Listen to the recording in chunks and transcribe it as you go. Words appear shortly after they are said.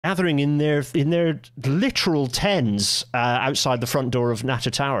gathering in their literal tens outside the front door of Natter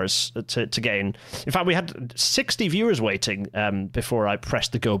Towers to get in. In fact, we had 60 viewers waiting before I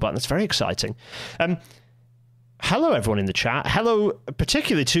pressed the go button. That's very exciting. Hello, everyone in the chat. Hello,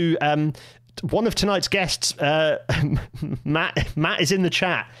 particularly to one of tonight's guests, Matt. Matt is in the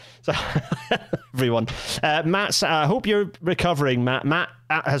chat. So, everyone, Matt, I hope you're recovering, Matt. Matt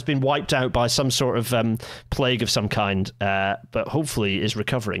has been wiped out by some sort of plague of some kind, but hopefully is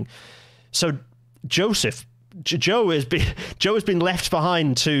recovering. So, Joseph, Joe has been left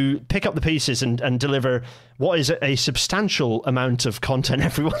behind to pick up the pieces and deliver what is a substantial amount of content.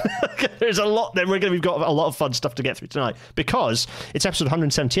 Everyone, there's a lot. We've got a lot of fun stuff to get through tonight because it's episode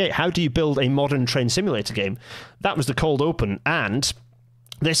 178. How do you build a modern train simulator game? That was the cold open, and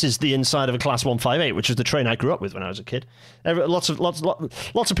this is the inside of a Class 158, which is the train I grew up with when I was a kid. Lots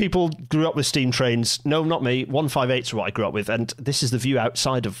of people grew up with steam trains. No, not me. 158s are what I grew up with, and this is the view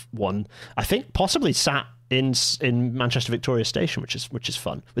outside of one. I think possibly sat in Manchester Victoria Station, which is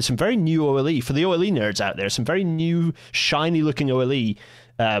fun, with some very new OLE for the OLE nerds out there. Some very new, shiny looking OLE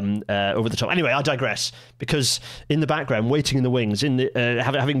over the top. Anyway, I digress, because in the background, waiting in the wings,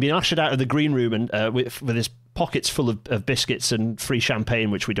 having been ushered out of the green room and with his pockets full of biscuits and free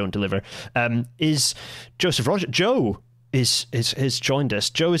champagne, which we don't deliver, is Joseph Roger. Joe has joined us.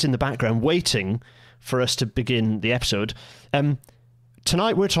 Joe is in the background waiting for us to begin the episode.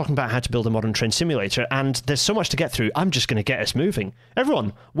 Tonight we're talking about how to build a modern train simulator, and there's so much to get through. I'm just going to get us moving.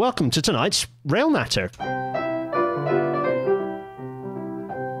 Everyone, welcome to tonight's Rail Natter.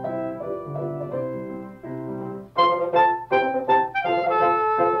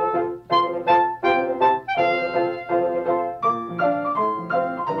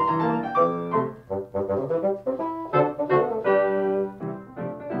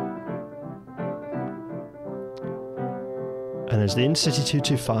 And as the InCity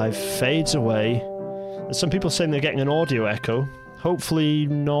 225 fades away, there's some people saying they're getting an audio echo. Hopefully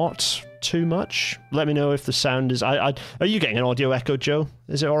not too much. Let me know if the sound is... Are you getting an audio echo, Joe?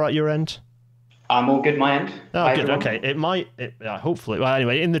 Is it all right your end? I'm all good my end. Oh, good. Everyone. Okay. It might... hopefully. Well,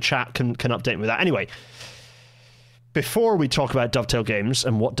 anyway, in the chat can update me with that. Anyway, before we talk about Dovetail Games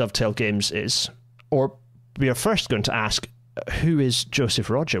and what Dovetail Games is, we are first going to ask... who is Joseph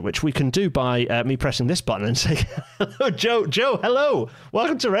Roger, which we can do by me pressing this button and saying, hello, Joe. Joe, hello.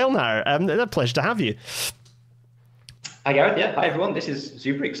 Welcome to Railnar. It's a pleasure to have you. Hi, Gareth. Yeah, hi, everyone. This is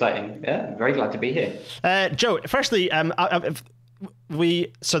super exciting. Yeah, very glad to be here. Joe, firstly,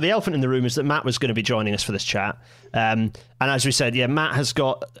 so the elephant in the room is that Matt was going to be joining us for this chat. And as we said, yeah, Matt has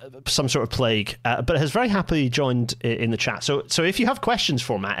got some sort of plague, but has very happily joined in the chat. So if you have questions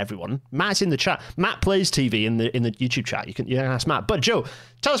for Matt, everyone, Matt's in the chat. Matt plays TV in the YouTube chat. You can ask Matt. But Joe,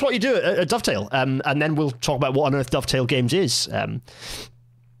 tell us what you do at Dovetail, and then we'll talk about what on earth Dovetail Games is.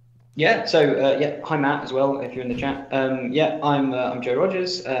 Yeah, so hi Matt as well, if you're in the chat. I'm Joe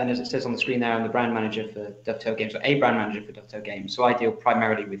Rogers, and as it says on the screen there, I'm the brand manager for Dovetail Games, or a brand manager for Dovetail Games. So I deal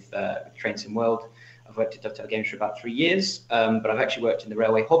primarily with Train Sim World. I've worked at Dovetail Games for about 3 years, but I've actually worked in the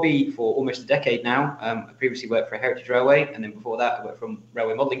railway hobby for almost a decade now. I previously worked for a Heritage Railway, and then before that I worked for a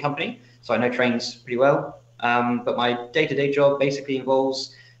railway modelling company, so I know trains pretty well. But my day-to-day job basically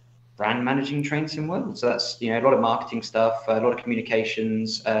involves brand managing Train Sim World. So that's a lot of marketing stuff, a lot of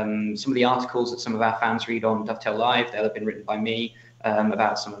communications. Some of the articles that some of our fans read on Dovetail Live, they'll have been written by me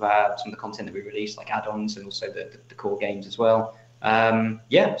about some of the content that we release, like add-ons and also the core games as well.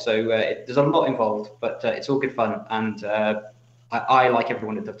 There's a lot involved, but it's all good fun, and I, like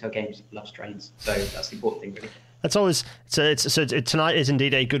everyone at Dovetail Games, loves trains, so that's the important thing, really. That's always tonight is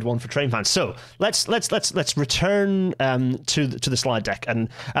indeed a good one for train fans. So let's return to the slide deck and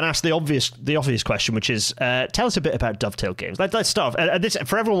ask the obvious question, which is tell us a bit about Dovetail Games. Let's start off. This,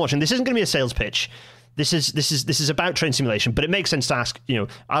 for everyone watching, this isn't going to be a sales pitch. This is about train simulation, but it makes sense to ask.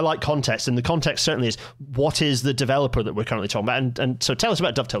 I like context, and the context certainly is what is the developer that we're currently talking about, and so tell us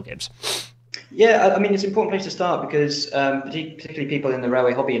about Dovetail Games. Yeah, I mean, it's an important place to start because particularly people in the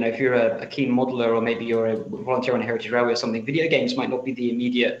railway hobby, if you're a keen modeler or maybe you're a volunteer on a Heritage Railway or something, video games might not be the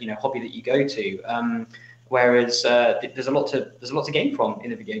immediate hobby that you go to. Whereas there's a lot to gain from in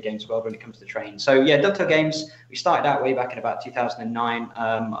the video games world when it comes to trains. So yeah, Dovetail Games, we started out way back in about 2009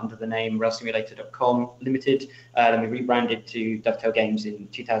 under the name railsimulator.com Limited. Then we rebranded to Dovetail Games in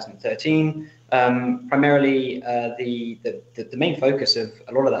 2013. Primarily, the main focus of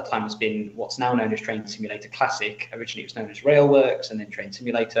a lot of that time has been what's now known as Train Simulator Classic. Originally, it was known as Railworks, and then Train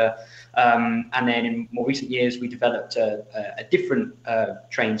Simulator. And then in more recent years, we developed a different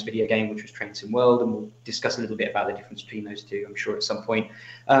trains video game, which was Train Sim World, and we'll discuss a little bit about the difference between those two, I'm sure, at some point.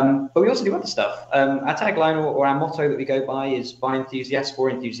 But we also do other stuff. Our tagline or our motto that we go by is "By enthusiasts for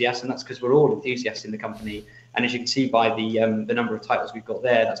enthusiasts," and that's because we're all enthusiasts in the company. And as you can see by the number of titles we've got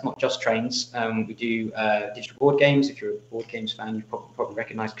there, that's not just trains. We do digital board games. If you're a board games fan, you've probably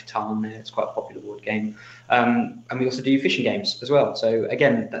recognise Catan there. It's quite a popular board game. And we also do fishing games as well. So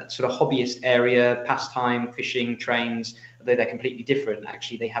again, that sort of hobbyist area, pastime, fishing, trains, though they're completely different,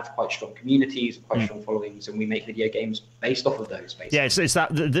 actually they have quite strong communities, quite strong followings, and we make video games based off of those, basically. Yeah, it's that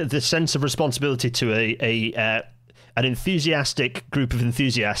the sense of responsibility to an enthusiastic group of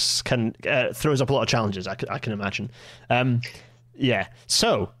enthusiasts throws up a lot of challenges, I can imagine. Yeah,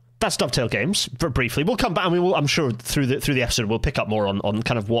 so that's Dovetail Games. Briefly, we'll come back, and I'm sure through the episode we'll pick up more on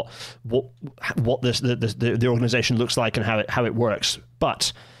kind of what the organization looks like and how it works.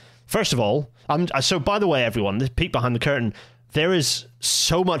 But first of all, so by the way, everyone, this peek behind the curtain. There is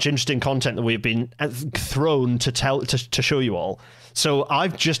so much interesting content that we've been thrown to show you all. So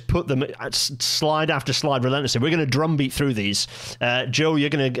I've just put them slide after slide relentlessly. We're going to drumbeat through these. Joe, you're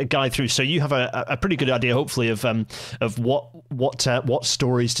going to guide through. So you have a pretty good idea, hopefully, of what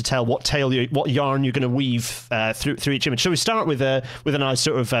stories to tell, what yarn you're going to weave through each image. So we start with a nice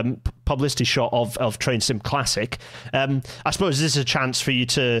sort of publicity shot of Train Sim Classic. I suppose this is a chance for you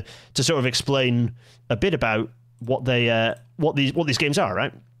to sort of explain a bit about what these games are,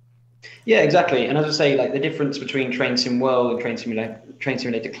 right? Yeah, exactly. And as I say, like the difference between Train Sim World and Train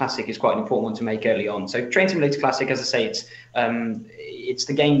Simulator Classic is quite an important one to make early on. So Train Simulator Classic, as I say, it's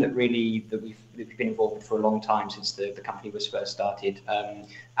the game that we've been involved with for a long time, since the company was first started.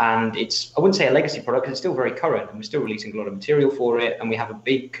 And it's, I wouldn't say a legacy product, because it's still very current, and we're still releasing a lot of material for it, and we have a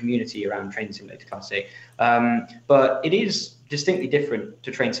big community around Train Simulator Classic. But it is distinctly different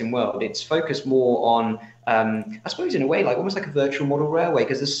to Train Sim World. It's focused more on, I suppose in a way, like almost like a virtual model railway,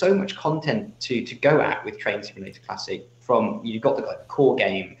 because there's so much content to go at with Train Simulator Classic. From, you've got the core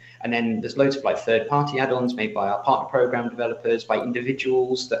game, and then there's loads of like third-party add-ons made by our partner program developers, by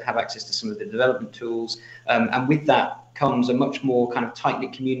individuals that have access to some of the development tools. And with that comes a much more kind of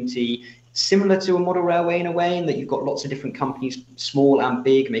tight-knit community, similar to a model railway in a way, in that you've got lots of different companies, small and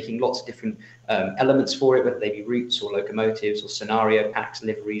big, making lots of different elements for it, whether they be routes or locomotives or scenario packs,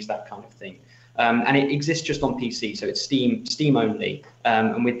 liveries, that kind of thing. And it exists just on PC, so it's Steam only.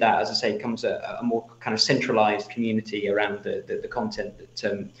 And with that, as I say, comes a more kind of centralized community around the content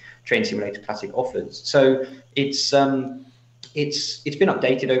that Train Simulator Classic offers. So it's been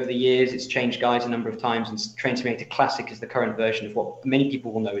updated over the years. It's changed guides a number of times, and Train Simulator Classic is the current version of what many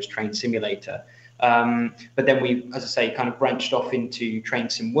people will know as Train Simulator. But then we, as I say, kind of branched off into Train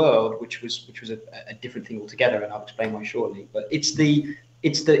Sim World, which was a different thing altogether, and I'll explain why shortly. But it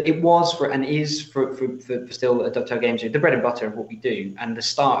was for still at Dovetail Games, the bread and butter of what we do, and the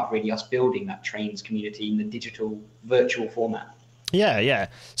start of really us building that trains community in the digital virtual format. Yeah.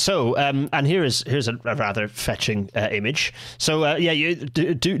 So, and here's a rather fetching image. So, you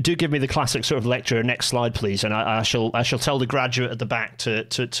do give me the classic sort of lecture. Next slide, please, and I shall tell the graduate at the back to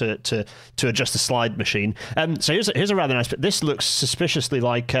adjust the slide machine. So here's a rather nice bit. This looks suspiciously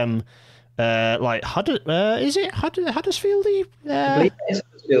like is it Huddersfield? I believe it is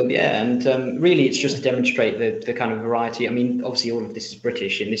Huddersfield, yeah. And really, it's just to demonstrate the kind of variety. I mean, obviously, all of this is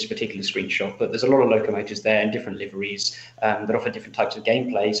British in this particular screenshot, but there's a lot of locomotives there and different liveries that offer different types of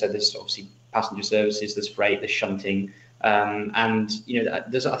gameplay. So there's obviously passenger services, there's freight, there's shunting. And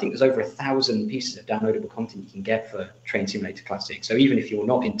I think there's over 1,000 pieces of downloadable content you can get for Train Simulator Classic. So even if you're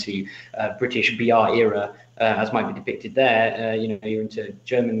not into British BR era, as might be depicted there, you're into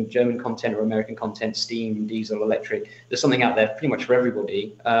German content or American content, steam, diesel, electric. There's something out there pretty much for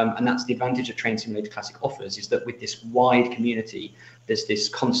everybody, and that's the advantage that Train Simulator Classic offers, is that with this wide community, there's this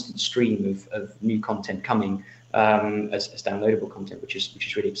constant stream of new content coming. As downloadable content, which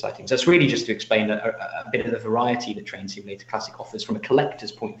is really exciting. So it's really just to explain a bit of the variety that Train Simulator Classic offers from a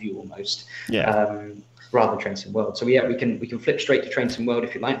collector's point of view, almost. Yeah. Rather than Train Sim World. So yeah, we can flip straight to Train Sim World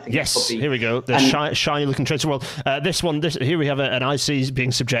if you like. I think yes, here we go. The shiny looking Train Sim World. Here we have an IC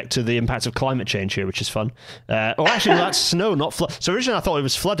being subject to the impacts of climate change here, which is fun. Actually, no, that's snow, not flood. So originally I thought it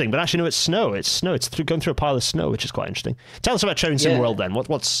was flooding, but actually no, it's snow. It's snow. It's going through a pile of snow, which is quite interesting. Tell us about Train Sim World then.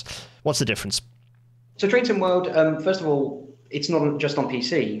 What's the difference? So Train Sim World, first of all, it's not just on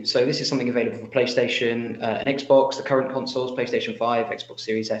PC. So this is something available for PlayStation, and Xbox, the current consoles, PlayStation 5, Xbox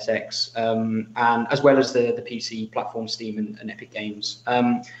Series SX, and as well as the PC platform, Steam and Epic Games.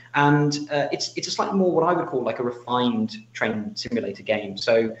 It's a slightly more what I would call like a refined train simulator game.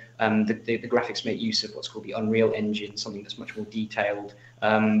 So the graphics make use of what's called the Unreal Engine, something that's much more detailed.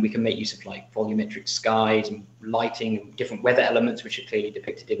 We can make use of like volumetric skies and lighting and different weather elements, which are clearly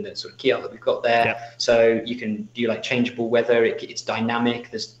depicted in the sort of key art that we've got there. Yep. So you can do like changeable weather. It's dynamic.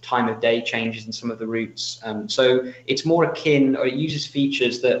 There's time of day changes in some of the routes. So it's more akin, or it uses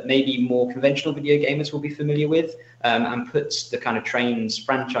features that maybe more conventional video gamers will be familiar with, and puts the kind of Trains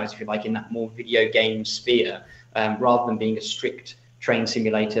franchise, if you like, in that more video game sphere, rather than being a strict train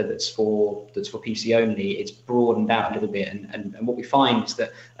simulator that's for PC only. It's broadened out a little bit, and what we find is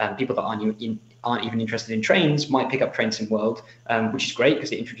that people that aren't even interested in trains might pick up Train Sim World, which is great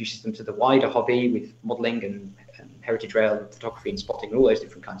because it introduces them to the wider hobby with modelling and heritage rail and photography and spotting and all those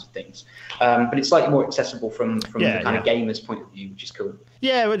different kinds of things. But it's slightly more accessible from the kind of gamer's point of view, which is cool.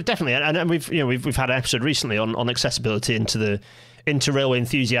 Yeah, well, definitely, and we've had an episode recently on accessibility into railway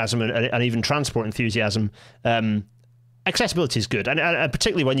enthusiasm and even transport enthusiasm. Accessibility is good, and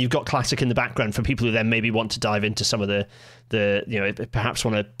particularly when you've got classic in the background for people who then maybe want to dive into some of the perhaps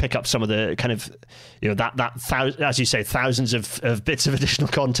want to pick up some of the kind of that as you say, thousands of bits of additional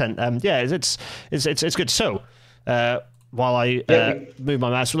content. It's good. So while I move my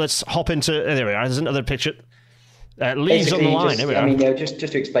mouse, let's hop into there we are. There's another picture. Leaves on the line. Just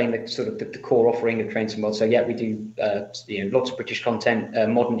to explain the sort of the core offering of Train Sim World. So we do lots of British content,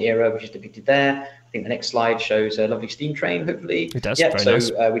 modern era, which is depicted there. I think the next slide shows a lovely steam train, hopefully. It does. Yeah, very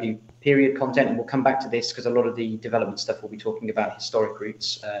nice. We do period content, and we'll come back to this because a lot of the development stuff we'll be talking about historic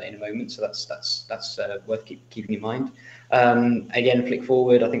routes in a moment. So that's worth keeping in mind. Again, flick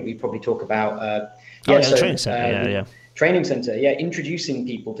forward. I think we probably talk about Training Centre. Training Centre, introducing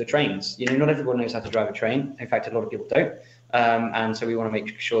people to trains. Not everyone knows how to drive a train. In fact, a lot of people don't. And so we want to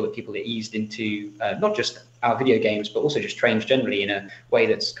make sure that people are eased into not just our video games, but also just trains generally in a way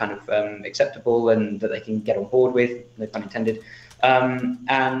that's kind of acceptable and that they can get on board with, no pun intended.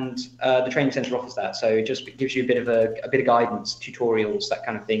 The Training Centre offers that. So it just gives you a bit of guidance, tutorials, that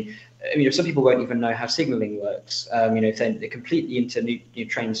kind of thing. Some people won't even know how signalling works. If they're completely into new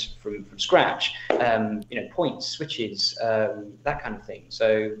trains from scratch, points, switches, that kind of thing.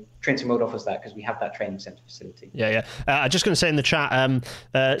 So Train Sim World offers that because we have that training centre facility. I'm just going to say in the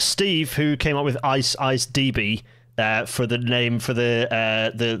chat, Steve, who came up with Ice DB. For the name for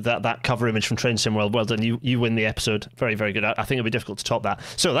that cover image from Train Sim World. Well done, you win the episode. Very, very good. I think it'll be difficult to top that.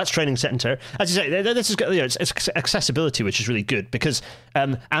 So that's Training Centre. As you say, this is it's accessibility, which is really good because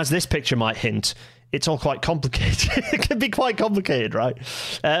as this picture might hint, it's all quite complicated. It can be quite complicated, right?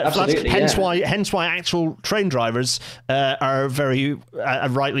 Absolutely. Hence why actual train drivers are very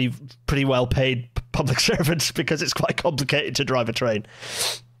rightly pretty well paid public servants, because it's quite complicated to drive a train.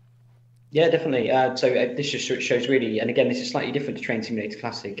 Yeah, definitely. So this just shows really, and again, this is slightly different to Train Simulator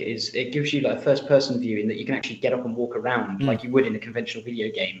Classic, is it gives you like a first-person view in that you can actually get up and walk around like you would in a conventional video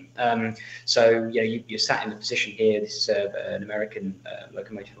game. So you're sat in the position here. This is an American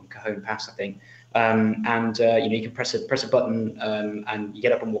locomotive on Cajon Pass, I think. You can press a button and you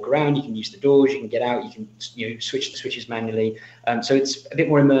get up and walk around. You can use the doors. You can get out. You can switch the switches manually. So it's a bit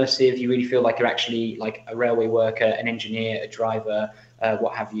more immersive. You really feel like you're actually like a railway worker, an engineer, a driver.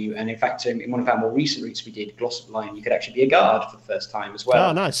 What have you. And in fact, in one of our more recent routes we did, Glossop Line, you could actually be a guard for the first time as well.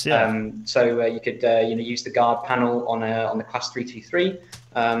 Oh, nice, yeah. So you could use the guard panel on the Class 323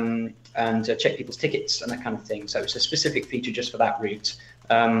 and check people's tickets and that kind of thing. So it's a specific feature just for that route.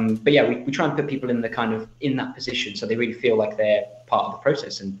 But yeah, we try and put people in that position so they really feel like they're part of the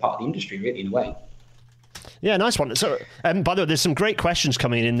process and part of the industry, really, in a way. Yeah, nice one. So, by the way, there's some great questions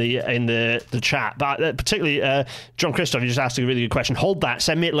coming in the chat, but particularly John Christoph, you just asked a really good question. Hold that,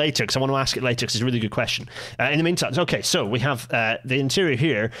 send me it later, because I want to ask it later, because it's a really good question. In the meantime, okay, so we have the interior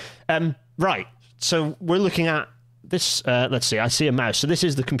here. Right, so we're looking at this. Let's see, I see a mouse. So this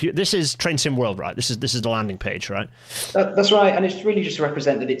is the computer. This is Train Sim World, right? This is the landing page, right? That's right, and it's really just to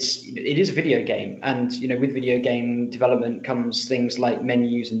represent that it is a video game, and with video game development comes things like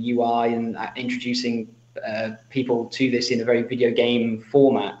menus and UI and introducing people to this in a very video game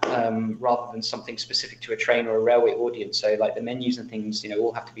format, rather than something specific to a train or a railway audience. So like the menus and things,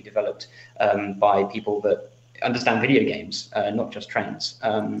 all have to be developed by people that understand video games, not just trains.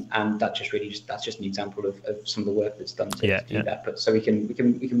 And that's just an example of some of the work that's done to do that. But so we can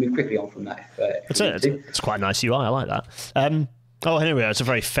move quickly on from that. It's quite a nice UI. I like that. Oh, anyway, it's a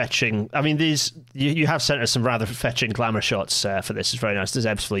very fetching. I mean, these you have sent us some rather fetching glamour shots for this. It's very nice. There's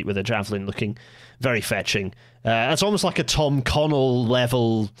Ebbsfleet with a javelin looking very fetching. It's almost like a Tom Connell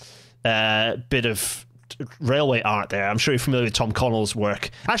level bit of railway art there. I'm sure you're familiar with Tom Connell's work.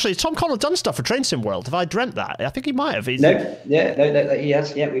 Actually, Tom Connell done stuff for Train Sim World. Have I dreamt that? I think he might have. No, he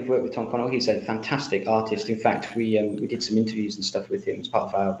has. Yeah, we've worked with Tom Connell. He's a fantastic artist. In fact, we did some interviews and stuff with him as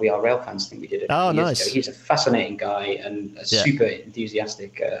part of our We Are Rail Fans thing we did a few years ago. He's a fascinating guy and super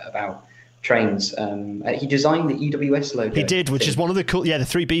enthusiastic about trains. He designed the EWS logo. He did, which is one of the cool. Yeah, the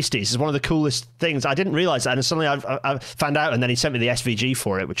Three Beasties is one of the coolest things. I didn't realize that, and suddenly I found out, and then he sent me the SVG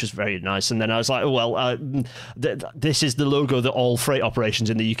for it, which was very nice. And then I was like, oh well, this is the logo that all freight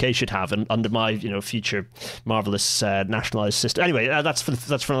operations in the UK should have, and under my future marvelous nationalised system. Anyway, that's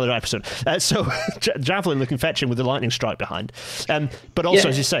for another episode. So javelin looking fetching with the lightning strike behind, but also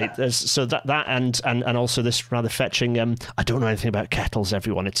as you say, so that and also this rather fetching. I don't know anything about kettles,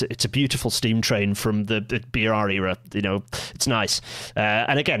 everyone. It's a beautiful steam train from the BR era. It's nice,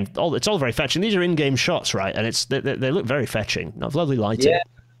 and again, it's all very fetching. These are in-game shots, right? And they look very fetching. Lovely lighting. Yeah,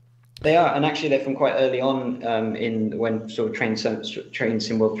 they are, and actually they're from quite early on in when sort of Train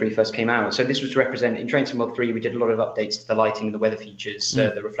Sim World 3 first came out. So this was to represent in Train Sim World 3. We did a lot of updates to the lighting and the weather features,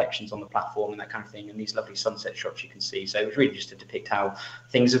 the reflections on the platform and that kind of thing, and these lovely sunset shots you can see. So it was really just to depict how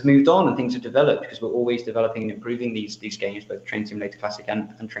things have moved on and things have developed, because we're always developing and improving these games, both Train Simulator Classic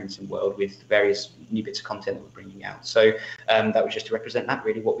and Train Sim World, with various new bits of content that we're bringing out. So that was just to represent that,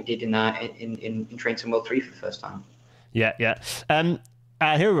 really, what we did in Train Sim World 3 for the first time. Yeah.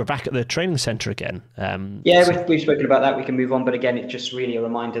 Here we're back at the training centre again. We've spoken about that. We can move on, but again, it's just really a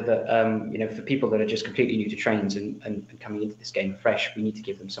reminder that for people that are just completely new to trains and coming into this game fresh, we need to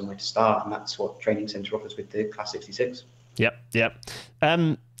give them somewhere to start, and that's what Training Centre offers with the Class 66. Yep.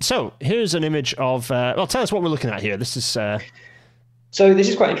 So here's an image of. Tell us what we're looking at here. This is. So this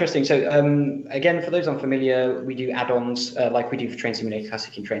is quite interesting. So again, for those unfamiliar, we do add-ons like we do for Train Simulator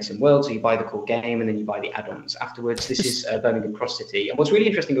Classic and Train Sim World. So you buy the core game and then you buy the add-ons afterwards. This is Birmingham Cross City. And what's really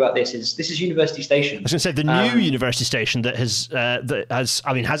interesting about this is University Station. I was going to say the new University Station that has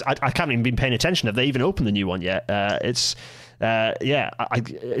I can't even been paying attention. Have they even opened the new one yet? I can't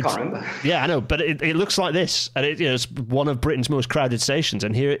remember. Yeah, I know, but it looks like this, and it's one of Britain's most crowded stations.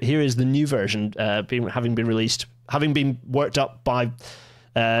 And here is the new version having been released, having been worked up by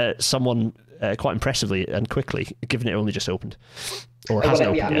someone quite impressively and quickly, given it only just opened. Or hasn't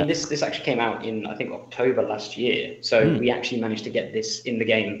opened yet. I mean, this actually came out in, I think, October last year. So we actually managed to get this in the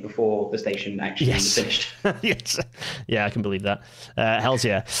game before the station actually was finished. Yes. Yeah, I can believe that. Hells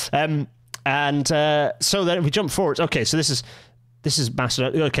yeah. So then we jump forward. Okay, so this is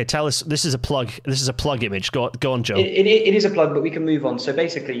Macedon. Okay, tell us. This is a plug. This is a plug image. Go on, Joe. It is a plug, but we can move on. So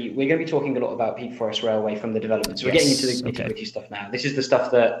basically, we're going to be talking a lot about Peak Forest Railway from the development. So we're getting into the nitty-gritty stuff now. This is the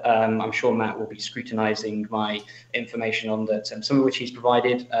stuff that I'm sure Matt will be scrutinising my information on, that some of which he's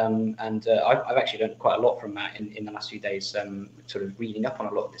provided, and I've actually learned quite a lot from Matt in the last few days, sort of reading up on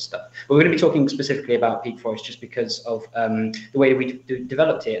a lot of this stuff. But we're going to be talking specifically about Peak Forest just because of the way that we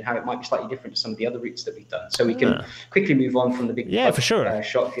developed it and how it might be slightly different to some of the other routes that we've done. So we can quickly move on from the big for sure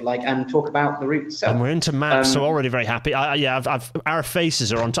shot, if you like, and talk about the route itself. And we're into maps, so already very happy. Our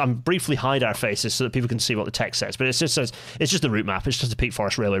faces are on. I'm briefly hide our faces so that people can see what the text says. But it's just the route map. It's just a Peak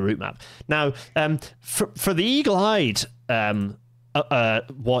Forest Railway route map. Now, for the eagle-eyed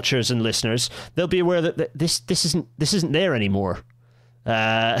watchers and listeners, they'll be aware that this isn't there anymore.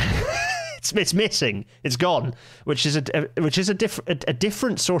 It's missing. It's gone, which is a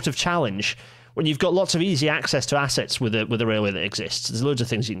different sort of challenge. When you've got lots of easy access to assets with a railway that exists, there's loads of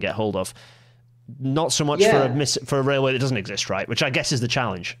things you can get hold of. Not so much for a railway that doesn't exist, right? Which I guess is the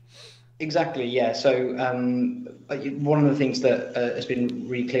challenge. Exactly, yeah. So one of the things that has been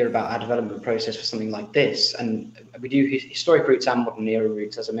really clear about our development process for something like this, and we do historic routes and modern era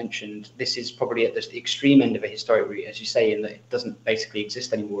routes, as I mentioned. This is probably at the extreme end of a historic route, as you say, in that it doesn't basically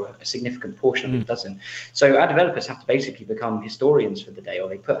exist anymore. A significant portion of it doesn't. So our developers have to basically become historians for the day, or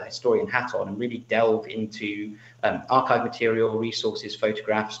they put a historian hat on and really delve into archive material, resources,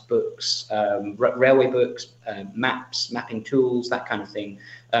 photographs, books, railway books, maps, mapping tools, that kind of thing,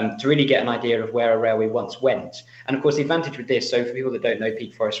 to really get an idea of where a railway once went. And of course, the advantage with this, so for people that don't know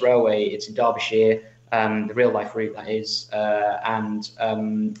Peak Forest Railway, it's in Derbyshire, the real life route that is, and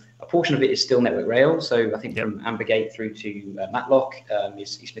a portion of it is still Network Rail. So I think from Ambergate through to Matlock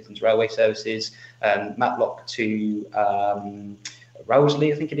is East Midlands Railway Services, Matlock to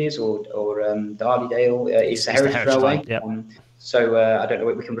Rowsley, I think it is, or Darlydale is the Heritage Railway. So I don't know,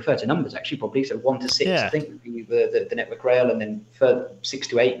 we can refer to numbers actually, probably. So 1 to 6, I think, would be the Network Rail, and then further 6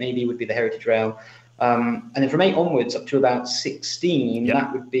 to 8 maybe would be the Heritage Rail. And then from 8 onwards up to about 16,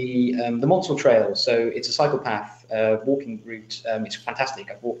 that would be the Monsell Trail. So it's a cycle path, walking route. It's fantastic.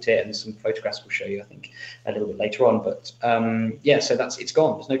 I've walked it, and some photographs will show you, I think, a little bit later on. But so it's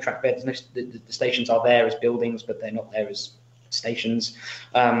gone. There's no track bed. There's no, the stations are there as buildings, but they're not there as stations.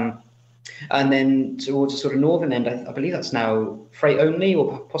 And then towards the sort of northern end, I believe that's now freight only,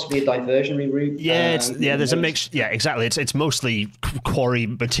 or possibly a diversionary route. There's a mix. Yeah, exactly. It's mostly quarry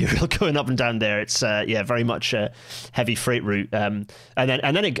material going up and down there. It's very much a heavy freight route. But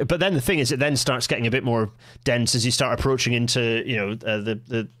then the thing is, it then starts getting a bit more dense as you start approaching into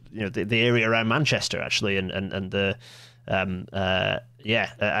the area around Manchester, actually, and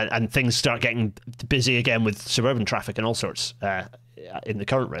things start getting busy again with suburban traffic and all sorts in the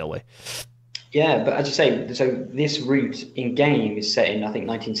current railway. Yeah, but as you say, so this route in game is set in, I think,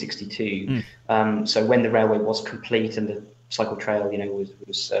 1962. So when the railway was complete and the cycle trail,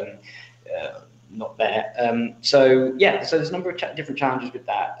 was not there. So there's a number of different challenges with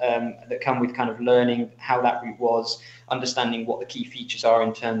that that come with kind of learning how that route was, understanding what the key features are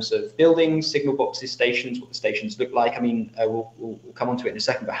in terms of buildings, signal boxes, stations, what the stations look like. I mean, we'll come on to it in a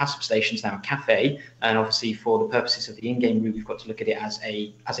second, but Hassop Station's now a cafe, and obviously for the purposes of the in-game route, we've got to look at it as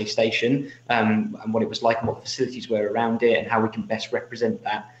a station, and what it was like and what the facilities were around it and how we can best represent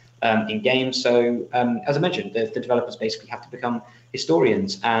that in game. So as I mentioned, the developers basically have to become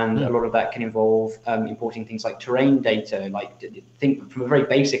historians, and a lot of that can involve importing things like terrain data. Like, think from a very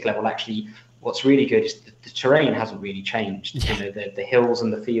basic level, actually, what's really good is the terrain hasn't really changed. The hills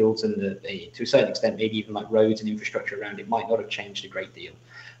and the fields and to a certain extent, maybe even like roads and infrastructure around it might not have changed a great deal.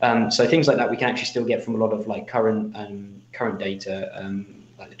 So things like that we can actually still get from a lot of like current data,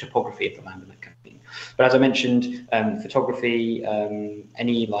 like the topography of the land and that kind of thing. But as I mentioned, photography,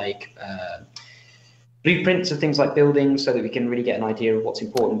 any like blueprints of things like buildings, so that we can really get an idea of what's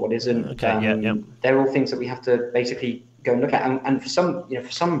important, what isn't. They're all things that we have to basically go and look at. And for some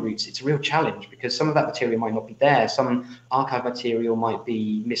routes, it's a real challenge because some of that material might not be there. Some archive material might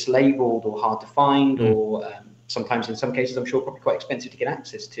be mislabeled or hard to find, or sometimes in some cases, I'm sure, probably quite expensive to get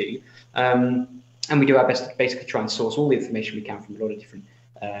access to. And we do our best to basically try and source all the information we can from a lot of different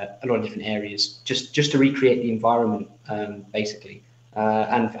areas, just to recreate the environment, basically.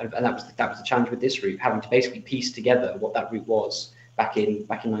 And that was the challenge with this route, having to basically piece together what that route was back in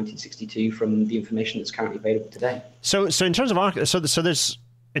 1962 from the information that's currently available today. So in terms of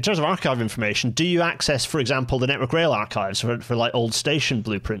in terms of archive information, do you access, for example, the Network Rail archives for like old station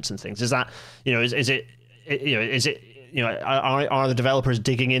blueprints and things? Is that are the developers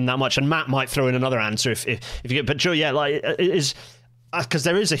digging in that much? And Matt might throw in another answer if you get. But Joe, because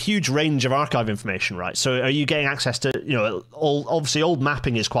there is a huge range of archive information, right? So are you getting access to, obviously old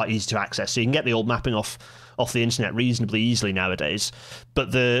mapping is quite easy to access, so you can get the old mapping off the internet reasonably easily nowadays.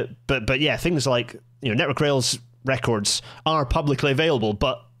 But things like, Network Rail's records are publicly available,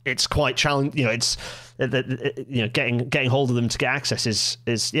 but it's quite challenging. Getting hold of them to get access is.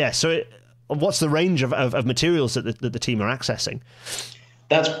 So what's the range of materials that the team are accessing?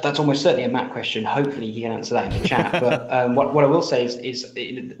 That's almost certainly a Matt question. Hopefully he can answer that in the chat. But what I will say is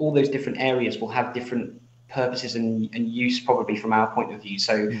all those different areas will have different purposes and use, probably from our point of view.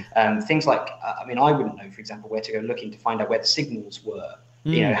 So things like, I wouldn't know, for example, where to go looking to find out where the signals were.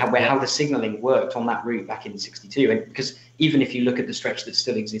 How the signalling worked on that route back in '62, and because even if you look at the stretch that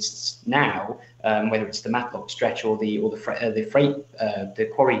still exists now, whether it's the Matlock stretch or the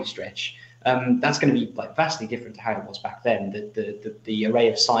quarry stretch. That's going to be like vastly different to how it was back then. The array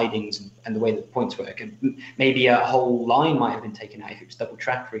of sidings and the way that the points work, and maybe a whole line might have been taken out if it was double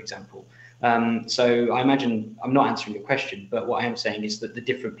track, for example. So I imagine I'm not answering your question, but what I am saying is that the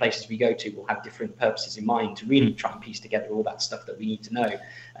different places we go to will have different purposes in mind to really try and piece together all that stuff that we need to know.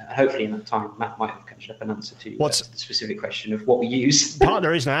 Hopefully in that time, Matt might have conjured up an answer to the specific question of what we use. Part of the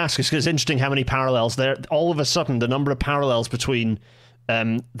reason I ask is because it's interesting how many parallels there. All of a sudden, the number of parallels between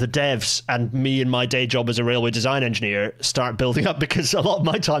the devs and me in my day job as a railway design engineer start building up, because a lot of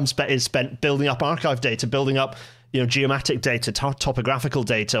my time is spent building up archive data, building up geomatic data, topographical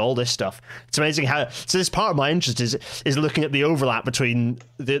data, all this stuff. It's amazing how. So this part of my interest is looking at the overlap between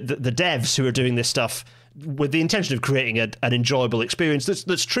the devs who are doing this stuff with the intention of creating an enjoyable experience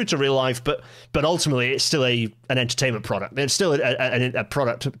that's true to real life, but ultimately it's still an entertainment product. It's still a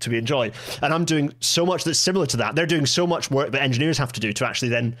product to be enjoyed. And I'm doing so much that's similar to that. They're doing so much work that engineers have to do to actually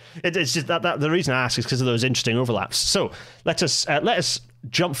then. It's just that the reason I ask is because of those interesting overlaps. So let us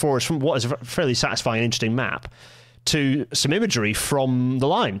jump forward from what is a fairly satisfying and interesting map to some imagery from the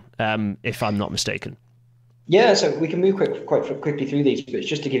line, if I'm not mistaken. Yeah, so we can move quite quickly through these, but it's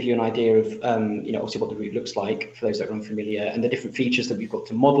just to give you an idea of, obviously what the route looks like for those that are unfamiliar, and the different features that we've got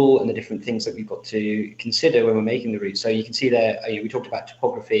to model, and the different things that we've got to consider when we're making the route. So you can see there, we talked about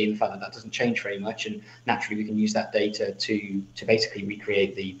topography and the fact that that doesn't change very much, and naturally we can use that data to basically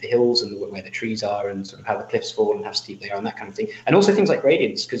recreate the hills and where the trees are, and sort of how the cliffs fall and how steep they are, and that kind of thing. And also things like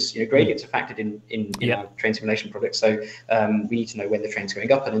gradients, because gradients are factored in our train simulation project. So we need to know when the train's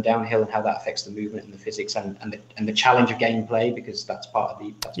going up and downhill, and how that affects the movement and the physics and the challenge of gameplay, because that's part of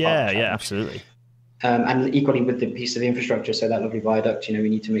the absolutely. And equally with the piece of infrastructure, so that lovely viaduct, we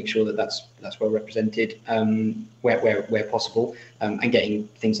need to make sure that that's well represented where possible, and getting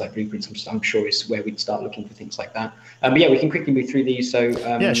things like blueprints, I'm sure, is where we'd start looking for things like that. But yeah, we can quickly move through these. So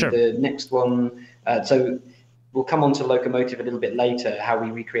sure. The next one, so we'll come on to locomotive a little bit later, how we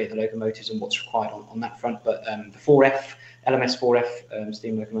recreate the locomotives and what's required on that front. But the 4F, LMS 4F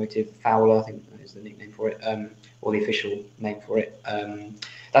steam locomotive, Fowler, I think is the nickname for it, or the official name for it.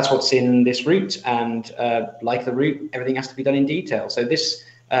 That's what's in this route, and like the route, everything has to be done in detail. So this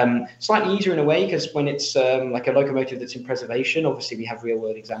slightly easier in a way, because when it's like a locomotive that's in preservation, obviously we have real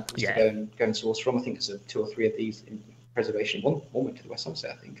world examples to go and source from. I think there's 2 or 3 of these in preservation. One went to the West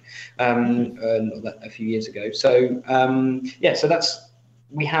Somerset, I think, a few years ago. So so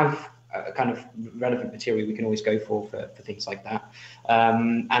we have a kind of relevant material we can always go for things like that.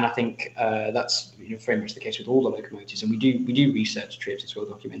 And I think that's very much the case with all the locomotives. And we do research trips. It's well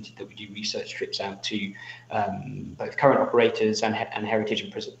documented that we do research trips out to both current operators and heritage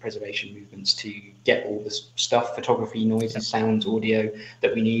and preservation movements to get all this stuff, photography, noises, sounds, audio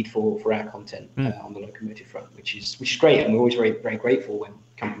that we need for our content on the locomotive front, which is great. And we're always very, very grateful when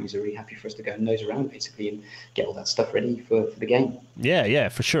companies are really happy for us to go and nose around basically and get all that stuff ready for the game. Yeah,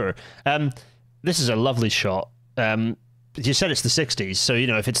 for sure. This is a lovely shot. You said it's the 60s, so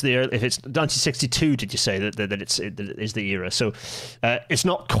if it's 1962, did you say that it is the era? So it's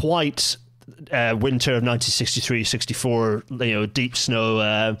not quite winter of 1963, 64, deep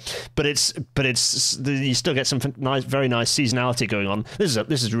snow, but it's you still get some very nice seasonality going on. This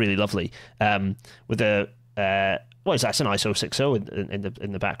is really lovely. With a what is that? It's an ISO 60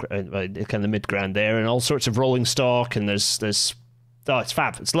 in the background, kind of the mid-ground there, and all sorts of rolling stock, and there's it's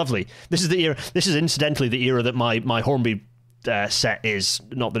fab. It's lovely. This is the era. This is incidentally the era that my Hornby set is.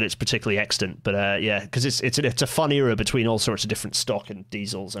 Not that it's particularly extant, but because it's a fun era between all sorts of different stock and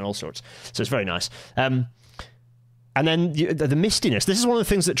diesels and all sorts. So it's very nice. And then the mistiness. This is one of the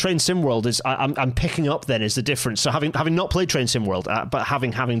things that Train Sim World is. I'm picking up. Then is the difference. So having not played Train Sim World, but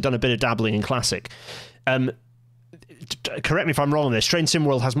having done a bit of dabbling in Classic. Correct me if I'm wrong on this. Train Sim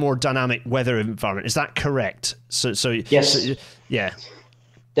World has more dynamic weather environment. Is that correct? So yes, yeah,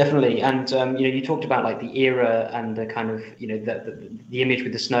 definitely. And you talked about like the era and the kind of the image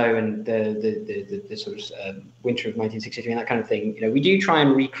with the snow and the sort of winter of 1963 and that kind of thing. We do try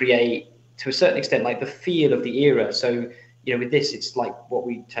and recreate to a certain extent like the feel of the era. So with this, it's like what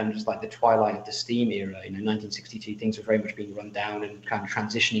we termed as like the twilight of the steam era. 1962, things were very much being run down and kind of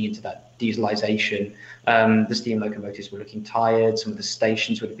transitioning into that dieselization. The steam locomotives were looking tired. Some of the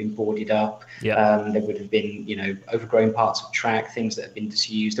stations would have been boarded up. There would have been, overgrown parts of track, things that have been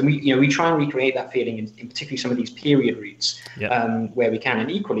disused. And we try and recreate that feeling in particularly some of these period routes where we can. And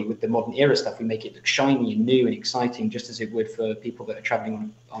equally with the modern era stuff, we make it look shiny and new and exciting, just as it would for people that are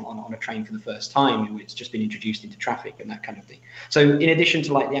traveling on a train for the first time. It's just been introduced into traffic and that kind of thing. So in addition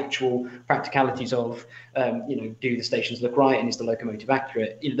to like the actual practicalities of, do the stations look right and is the locomotive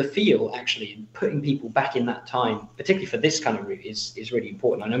accurate, the feel actually in putting people back in that time, particularly for this kind of route, is really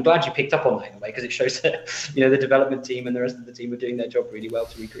important. And I'm glad you picked up on that in a way, because it shows that the development team and the rest of the team are doing their job really well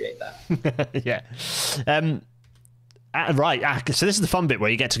to recreate that. Yeah. Right. So this is the fun bit where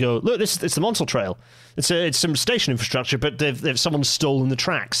you get to go, look, it's the Monsell Trail. It's some station infrastructure, but someone's stolen the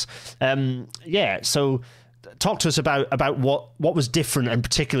tracks. So talk to us about what was different and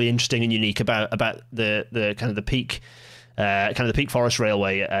particularly interesting and unique about the kind of the Peak Forest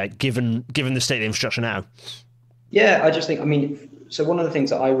Railway, given the state of the infrastructure now. Yeah, I just think, so one of the things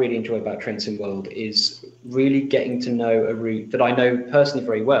that I really enjoy about Train Sim World is really getting to know a route that I know personally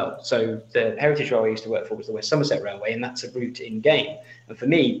very well. So the Heritage Railway I used to work for was the West Somerset Railway, and that's a route in game. And for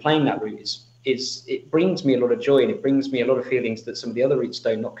me, playing that route it brings me a lot of joy, and it brings me a lot of feelings that some of the other routes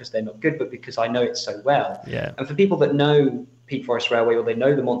don't, not because they're not good, but because I know it so well. Yeah. And for people that know Peak Forest Railway, or they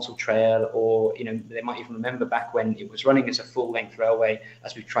know the Monsell Trail, or they might even remember back when it was running as a full-length railway,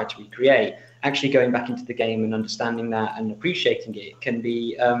 as we've tried to recreate, actually going back into the game and understanding that and appreciating it can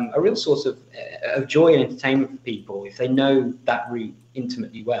be a real source of joy and entertainment for people if they know that route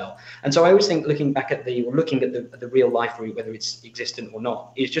intimately well. And so I always think looking at the real life route, whether it's existent or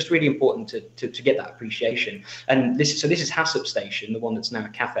not, is just really important to get that appreciation. And this is Hassop Station, the one that's now a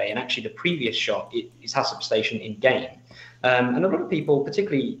cafe, and actually the previous shot is Hassop Station in game. And a lot of people,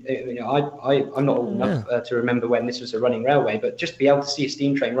 particularly, I'm not old enough to remember when this was a running railway, but just to be able to see a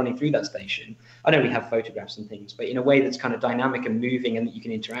steam train running through that station, I know we have photographs and things, but in a way that's kind of dynamic and moving and that you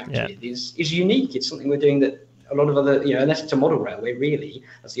can interact with is unique. It's something we're doing that a lot of other, unless it's a model railway, really,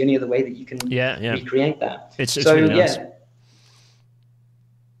 that's the only other way that you can recreate that. It's really nice.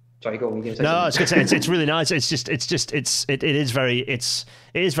 Sorry, go on. No, I was going to say it's really nice. It is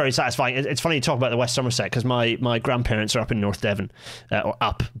very satisfying. It's funny you talk about the West Somerset because my grandparents are up in North Devon, or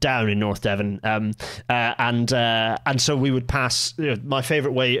down in North Devon, and so we would pass. My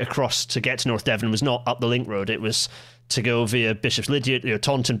favourite way across to get to North Devon was not up the Link Road. It was to go via Bishop's Lydeard,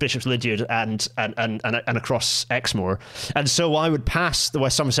 Taunton, Bishop's Lydeard, and across Exmoor. And so I would pass the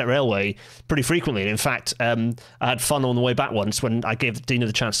West Somerset Railway pretty frequently. And in fact, I had fun on the way back once when I gave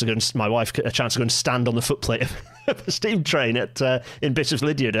Dina my wife a chance to go and stand on the footplate of a steam train in Bishop's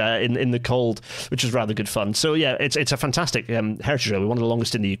Lydeard in the cold, which was rather good fun. So yeah, it's a fantastic heritage railway, one of the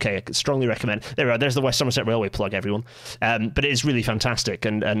longest in the UK. I could strongly recommend. There we are. There's the West Somerset Railway plug, everyone. But it is really fantastic,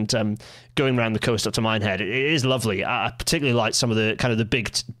 and going around the coast up to Minehead, it is lovely. I particularly like some of the kind of the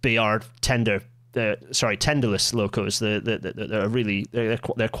big BR tenderless locos. They're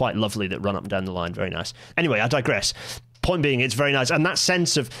quite lovely, that run up and down the line. Very nice. Anyway, I digress. Point being, it's very nice, and that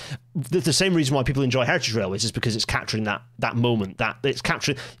sense of the same reason why people enjoy heritage railways is because it's capturing that moment. That it's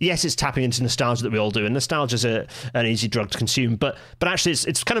capturing. Yes, it's tapping into nostalgia that we all do, and nostalgia is an easy drug to consume. But actually,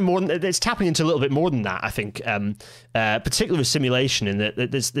 it's kind of more than it's tapping into a little bit more than that. I think, particularly with simulation, in that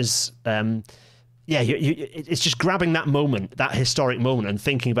there's it's just grabbing that moment, that historic moment, and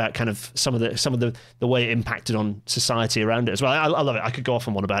thinking about kind of some of the way it impacted on society around it as well. I love it. I could go off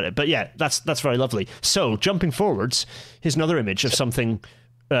on one about it, but yeah, that's very lovely. So jumping forwards, here's another image of something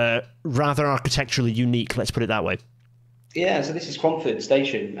rather architecturally unique. Let's put it that way. Yeah, so this is Cromford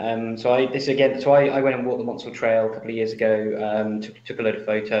Station. I went and walked the Monsell Trail a couple of years ago. Took a load of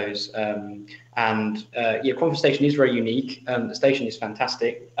photos, Cromford Station is very unique. The station is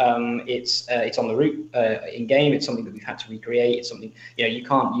fantastic. It's on the route in game. It's something that we've had to recreate. It's something you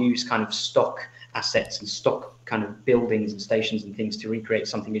can't use kind of stock assets and stock kind of buildings and stations and things to recreate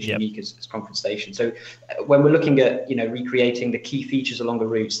something as unique as Cromford Station. So when we're looking at recreating the key features along a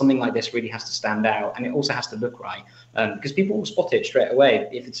route, something like this really has to stand out, and it also has to look right, because people will spot it straight away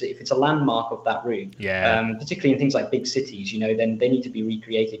if it's a landmark of that route. Particularly in things like big cities, then they need to be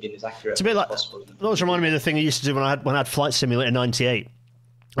recreated in as accurate as possible. That always reminded me of the thing I used to do when I had Flight Simulator 98.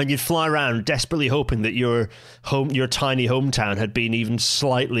 And you'd fly around desperately hoping that your tiny hometown had been even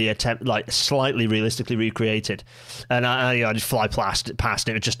slightly realistically recreated. And I'd fly past it.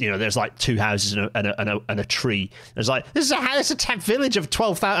 It was just there's like two houses and a tree. There's like this is a village of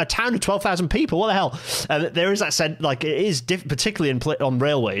 12,000, a town of 12,000 people. What the hell? And there is that sense, like it is particularly on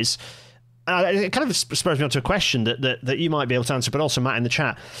railways. It kind of spurs me on to a question that you might be able to answer, but also Matt in the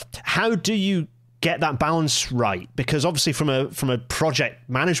chat. How do you get that balance right? Because obviously from a project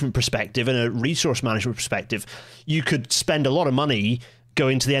management perspective and a resource management perspective, you could spend a lot of money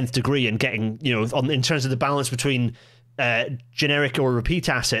going to the nth degree and getting in terms of the balance between generic or repeat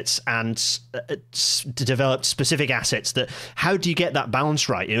assets and developed specific assets. How do you get that balance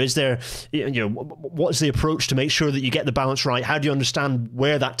right? Is there what's the approach to make sure that you get the balance right? How do you understand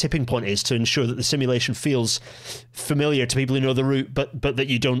where that tipping point is to ensure that the simulation feels familiar to people who know the route, but that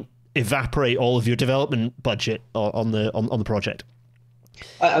you don't evaporate all of your development budget on the project?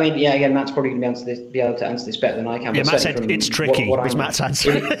 I mean, again, Matt's probably going to be able to answer this better than I can. Yeah, Matt said it's tricky. Was Matt's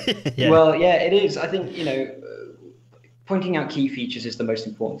answer? Well, it is. I think pointing out key features is the most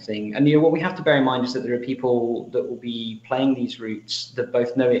important thing. And what we have to bear in mind is that there are people that will be playing these routes that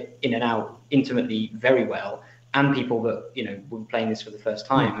both know it in and out intimately very well, and people that will be playing this for the first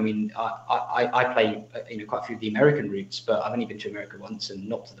time. I mean, I play quite a few of the American routes, but I've only been to America once, and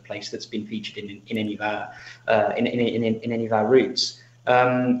not to the place that's been featured in any of our in any of our routes.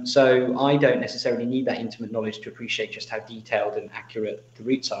 So I don't necessarily need that intimate knowledge to appreciate just how detailed and accurate the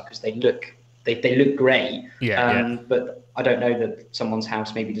routes are, because they look great. But I don't know that someone's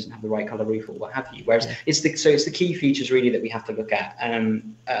house maybe doesn't have the right color roof or what have you. Whereas it's the key features really that we have to look at.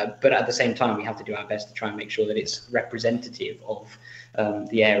 But at the same time, we have to do our best to try and make sure that it's representative of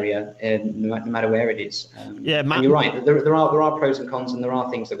the area, no matter where it is. Matt, and you're right. There are pros and cons, and there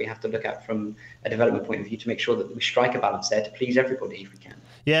are things that we have to look at from a development point of view to make sure that we strike a balance there to please everybody if we can.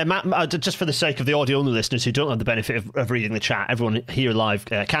 Yeah, Matt, just for the sake of the audio-only listeners who don't have the benefit of reading the chat, everyone here live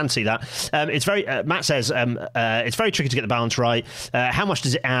can see that. It's very. Matt says it's very tricky to get the balance right. How much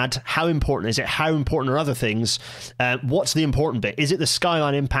does it add? How important is it? How important are other things? What's the important bit? Is it the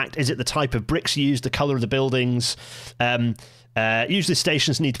skyline impact? Is it the type of bricks used? The colour of the buildings? Usually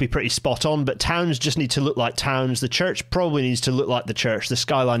stations need to be pretty spot on, but towns just need to look like towns. The church probably needs to look like the church. The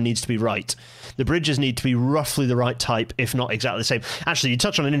skyline needs to be right. The bridges need to be roughly the right type, if not exactly the same. Actually, you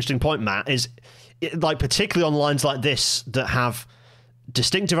touch on an interesting point, Matt, like particularly on lines like this that have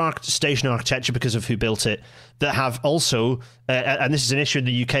distinctive station architecture because of who built it, that have also, and this is an issue in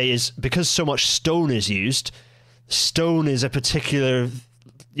the UK, is because so much stone is used, stone is a particular...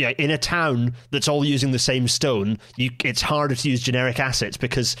 Yeah, in a town that's all using the same stone, it's harder to use generic assets,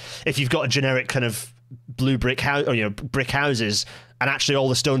 because if you've got a generic kind of blue brick house, or brick houses, and actually all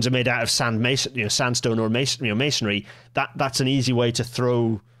the stones are made out of sandstone or masonry, that's an easy way to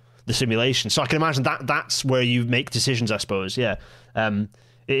throw the simulation. So I can imagine that's where you make decisions, I suppose. Yeah, it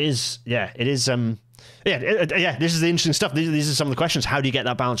is. Yeah, it is. Yeah, this is the interesting stuff. These are some of the questions. How do you get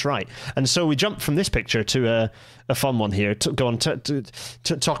that balance right? And so we jump from this picture to a fun one here. Go on, to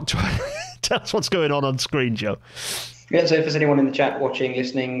talk to tell us what's going on screen, Joe. Yeah, so if there's anyone in the chat watching,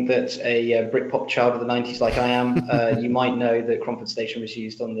 listening, that's a Britpop child of the 90s like I am, you might know that Cromford Station was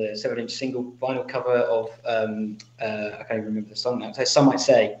used on the 7-inch single vinyl cover of, I can't even remember the song now, so Some Might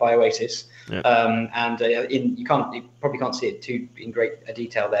Say by Oasis. Yeah. You probably can't see it too in great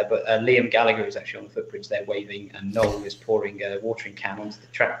detail there, but Liam Gallagher is actually on the footbridge there waving, and Noel is pouring a watering can onto the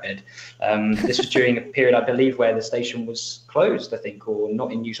track bed. This was during a period, I believe, where the station was closed, I think, or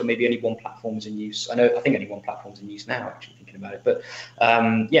not in use, or maybe only one platform was in use. I think only one platform's in use now, actually, thinking about it. But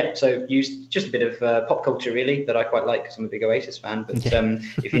so used just a bit of pop culture, really, that I quite like, because I'm a big Oasis fan. But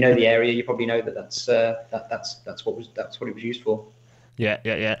if you know the area, you probably know that that's what it was used for.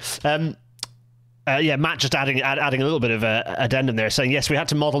 Yeah. Matt just adding a little bit of addendum there, saying, yes, we had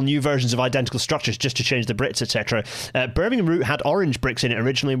to model new versions of identical structures just to change the Brits, etc. Birmingham Route had orange bricks in it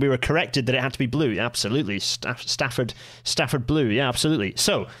originally, and we were corrected that it had to be blue. Absolutely. Stafford blue. Yeah, absolutely.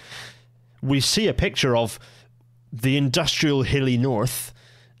 So we see a picture of the industrial hilly north.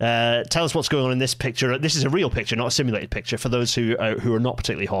 Tell us what's going on in this picture. This is a real picture, not a simulated picture, for those who are not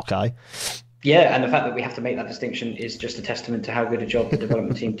particularly Hawkeye. Yeah, and the fact that we have to make that distinction is just a testament to how good a job the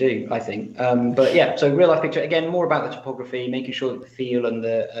development team do, I think. But yeah, so real life picture, again, more about the topography, making sure that the feel and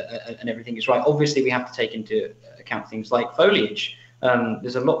and everything is right. Obviously, we have to take into account things like foliage.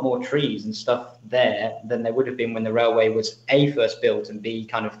 There's a lot more trees and stuff there than there would have been when the railway was first built, and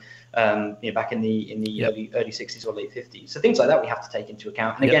kind of back in the early 60s or late 50s. So things like that we have to take into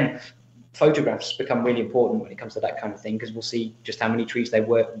account. And again, photographs become really important when it comes to that kind of thing, because we'll see just how many trees there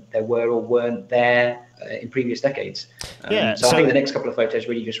were or weren't there in previous decades. So I think the next couple of photos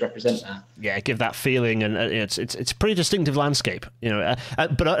really just represent that. Yeah, give that feeling, and it's a pretty distinctive landscape,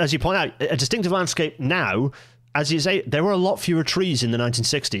 but as you point out, a distinctive landscape now. As you say, there were a lot fewer trees in the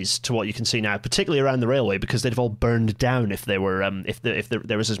 1960s to what you can see now, particularly around the railway, because they'd have all burned down if they were if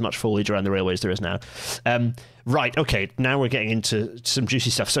there was as much foliage around the railway as there is now. Right, okay, now we're getting into some juicy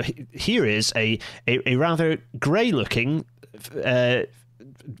stuff. So here is a rather grey-looking,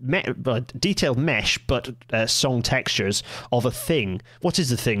 detailed mesh, but song textures of a thing. What is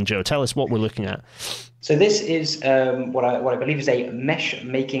the thing, Joe? Tell us what we're looking at. So this is what I believe is a mesh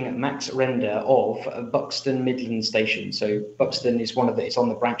making max render of Buxton Midland Station. So Buxton is it's on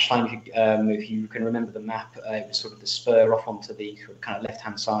the branch line. If you can remember the map, it was sort of the spur off onto the kind of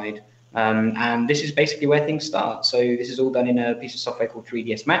left-hand side. And this is basically where things start. So this is all done in a piece of software called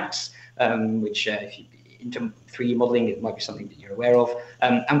 3ds Max, which if you into 3D modeling, it might be something that you're aware of.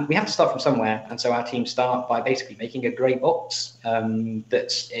 And we have to start from somewhere. And so our team start by basically making a grey box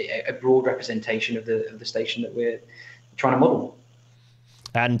that's a broad representation of the station that we're trying to model.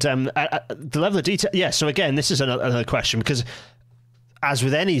 And the level of detail, yeah, so again, this is another question, because as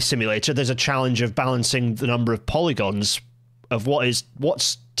with any simulator, there's a challenge of balancing the number of polygons of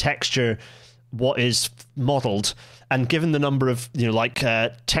what's texture, what is modeled. And given the number of,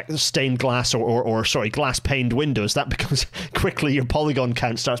 stained glass or glass paned windows, that becomes quickly your polygon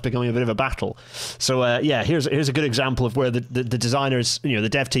count starts becoming a bit of a battle. So here's a good example of where the designers, the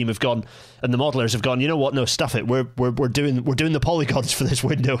dev team have gone, and the modelers have gone, you know what? No, stuff it. We're doing the polygons for this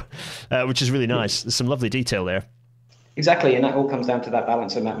window, which is really nice. There's some lovely detail there. Exactly, and that all comes down to that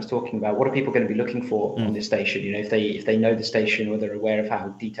balance that Matt was talking about. What are people going to be looking for on this station? If they know the station, or they're aware of how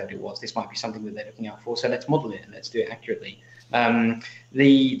detailed it was, this might be something that they're looking out for. So let's model it and let's do it accurately.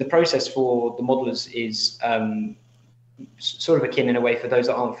 The process for the modelers is sort of akin in a way for those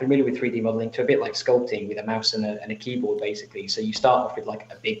that aren't familiar with 3D modeling to a bit like sculpting with a mouse and a keyboard, basically. So you start off with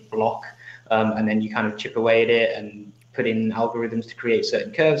like a big block, and then you kind of chip away at it and put in algorithms to create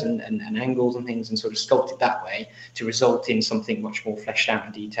certain curves and angles and things, and sort of sculpt it that way to result in something much more fleshed out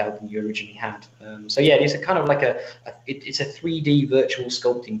and detailed than you originally had. So yeah, it's a kind of like it's a 3D virtual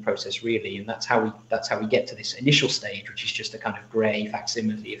sculpting process, really, and that's how we get to this initial stage, which is just a kind of grey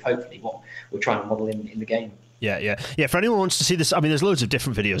facsimile of hopefully what we're trying to model in the game. Yeah. For anyone who wants to see this, I mean, there's loads of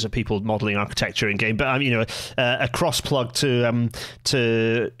different videos of people modeling architecture in game, but a cross plug to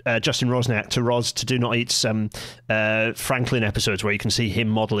Justin Rosniak, to Roz, to Do Not Eat's Franklin episodes, where you can see him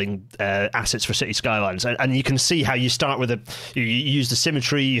modeling assets for City Skylines, and you can see how you start with you use the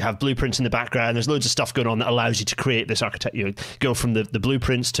symmetry, you have blueprints in the background. There's loads of stuff going on that allows you to create this architecture. You go from the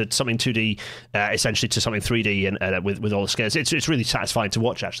blueprints to something 2D, essentially to something 3D, and with all the scales. It's really satisfying to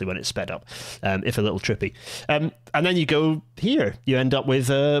watch actually when it's sped up, if a little trippy. And then you go here. You end up with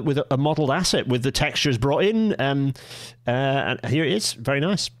a modelled asset with the textures brought in, and here it is. Very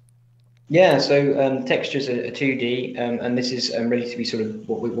nice. Yeah, so textures are 2D, and this is ready to be sort of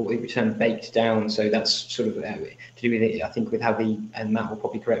what we term baked down. So that's sort of to do with it, I think, with how and Matt will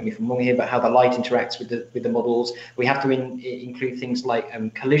probably correct me if I'm wrong here, but how the light interacts with the models. We have to include things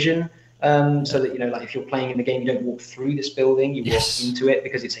like collision. So that, like if you're playing in the game, you don't walk through this building, you walk into it,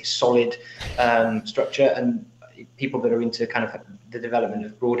 because it's a solid structure. And people that are into kind of the development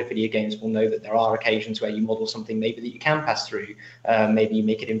of broader video games will know that there are occasions where you model something maybe that you can pass through, maybe you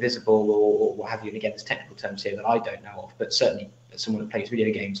make it invisible or what have you. And again, there's technical terms here that I don't know of, but certainly as someone who plays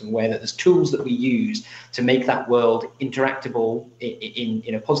video games, I'm aware that there's tools that we use to make that world interactable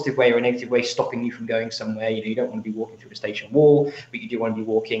in a positive way or a negative way, stopping you from going somewhere. You don't want to be walking through a station wall, but you do want to be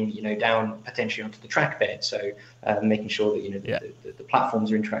walking, down potentially onto the track bed. So making sure that the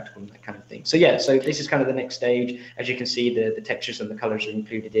platforms are interactable and that kind of thing. So so this is kind of the next stage. As you can see, the textures and the colors are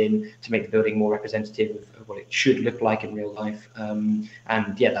included in to make the building more representative of what it should look like in real life.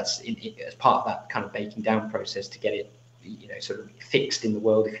 That's as part of that kind of baking down process to get it sort of fixed in the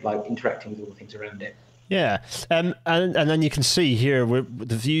world, if you like, interacting with all the things around it. Yeah, and then you can see here with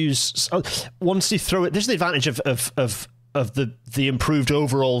the views. Once you throw it, there's the advantage of the improved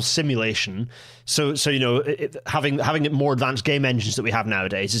overall simulation. So having more advanced game engines that we have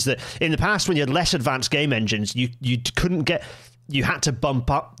nowadays is that in the past, when you had less advanced game engines, you couldn't get. You had to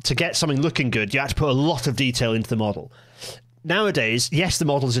bump up to get something looking good. You had to put a lot of detail into the model. Nowadays, yes, the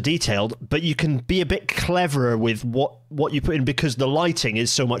models are detailed, but you can be a bit cleverer with what you put in, because the lighting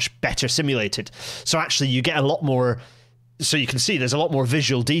is so much better simulated. So actually you get a lot more, so you can see there's a lot more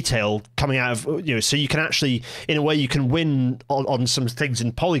visual detail coming out of, so you can actually, in a way, you can win on some things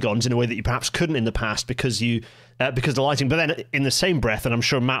in polygons in a way that you perhaps couldn't in the past because the lighting. But then in the same breath, and I'm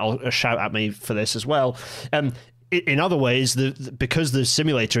sure Matt will shout at me for this as well, in other ways, because the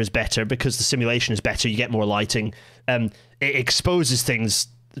simulator is better, because the simulation is better, you get more lighting. It exposes things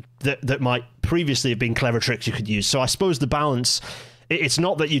that might previously have been clever tricks you could use. So I suppose the balance, it's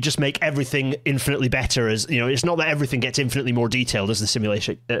not that you just make everything infinitely better, it's not that everything gets infinitely more detailed as the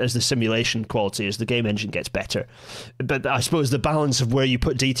simulation quality, as the game engine gets better. But I suppose the balance of where you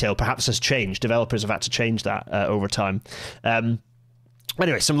put detail perhaps has changed. Developers have had to change that over time.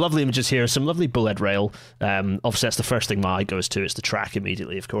 Anyway, some lovely images here, some lovely bullet rail. Obviously, that's the first thing my eye goes to. It's the track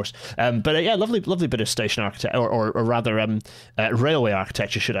immediately, of course. But lovely bit of station architecture, or rather railway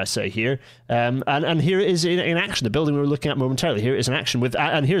architecture, should I say, here. And here it is in action. The building we were looking at momentarily, here it is in action.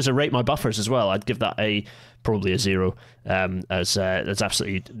 And here's a rate my buffers as well. I'd give that probably a 0, as there's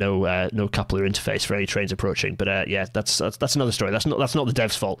absolutely no coupler interface for any trains approaching. But that's another story. That's not the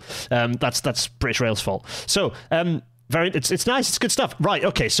dev's fault. That's British Rail's fault. So. It's nice. It's good stuff. Right.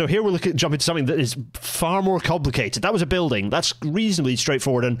 Okay. So here we're jumping to something that is far more complicated. That was a building. That's reasonably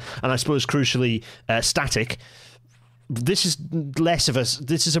straightforward and I suppose crucially static. This is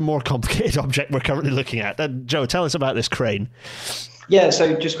This is a more complicated object we're currently looking at. Joe, tell us about this crane. Yeah,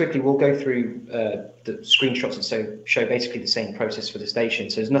 so just quickly, we'll go through the screenshots and show basically the same process for the station.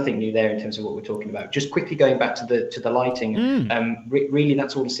 So there's nothing new there in terms of what we're talking about. Just quickly going back to the lighting, really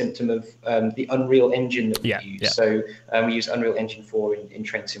that's all a symptom of the Unreal Engine that we use. Yeah. So we use Unreal Engine 4 in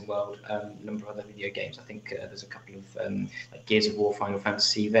Train Sim World, a number of other video games. I think there's a couple of like Gears of War, Final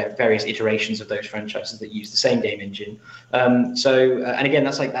Fantasy, various iterations of those franchises that use the same game engine. And again,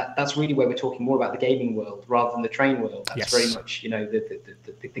 that's really where we're talking more about the gaming world rather than the train world. That's very much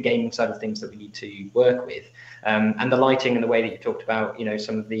the gaming side of things that we need to work with, and the lighting and the way that you talked about,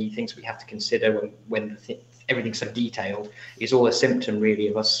 some of the things we have to consider when everything's so detailed is all a symptom really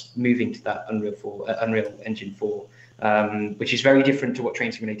of us moving to that Unreal Engine 4 which is very different to what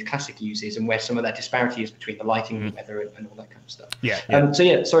Train Simulator Classic uses, and where some of that disparity is between the lighting, the weather, and all that kind of stuff.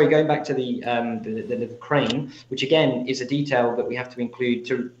 Sorry, going back to the little crane, which again is a detail that we have to include.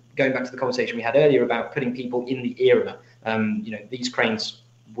 Going back to the conversation we had earlier about putting people in the era. These cranes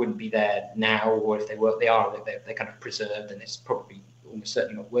wouldn't be there now, or if they were, they're kind of preserved, and it's probably almost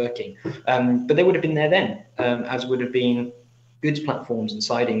certainly not working. But they would have been there then, as would have been goods platforms and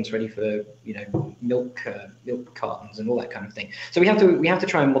sidings ready for milk cartons and all that kind of thing. So we have to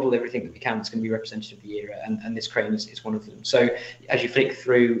try and model everything that we can that's going to be representative of the era, and this crane is one of them. So as you flick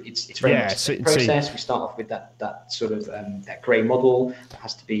through, it's very much the process. We start off with that sort of that grey model that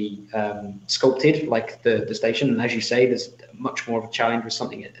has to be sculpted like the station, and as you say, there's much more of a challenge with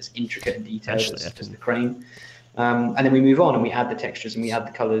something as intricate and detailed as the crane. And then we move on and we add the textures and we add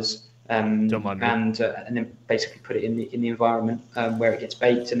the colours. And then basically put it in the environment where it gets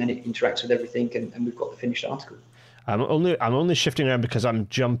baked, and then it interacts with everything, and we've got the finished article. I'm only shifting around because I'm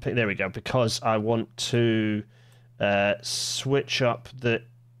jumping. There we go. Because I want to switch up the.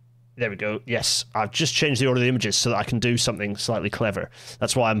 There we go. Yes, I've just changed the order of the images so that I can do something slightly clever.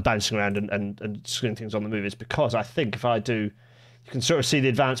 That's why I'm bouncing around and screwing things on the move. Is because I think if I do. You can sort of see the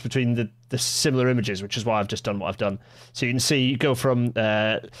advance between the similar images, which is why I've just done what I've done. So you can see you go from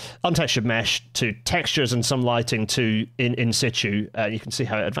untextured mesh to textures and some lighting to in situ. You can see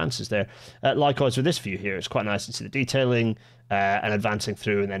how it advances there. Likewise with this view here, it's quite nice to see the detailing and advancing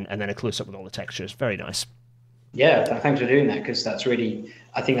through, and then a close up with all the textures. Very nice. Yeah, thanks for doing that, because that's really,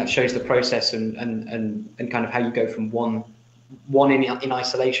 I think that shows the process and kind of how you go from one in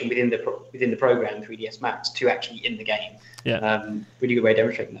isolation within the program 3ds Max to actually in the game. Really good way of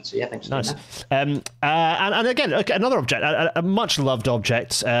demonstrating that. So thanks for doing that. And again, another object, a much loved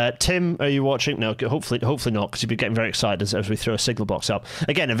object. Tim, are you watching? No, hopefully not, because you'll be getting very excited as we throw a signal box up.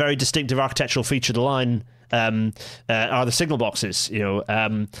 Again, a very distinctive architectural feature of the line are the signal boxes.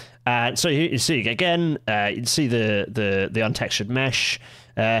 So you see again, you see the untextured mesh.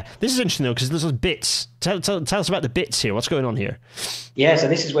 This is interesting though, because there's those bits. Tell us about the bits here. What's going on here? Yeah, so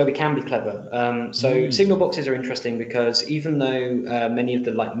this is where we can be clever. Signal boxes are interesting because even though many of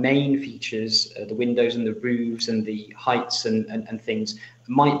the main features, the windows and the roofs and the heights and things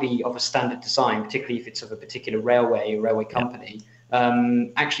might be of a standard design, particularly if it's of a particular railway or railway company.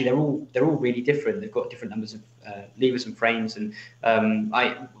 Actually, they're all really different. They've got different numbers of levers and frames. And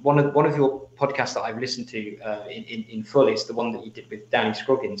one of your podcasts that I've listened to in full is the one that you did with Danny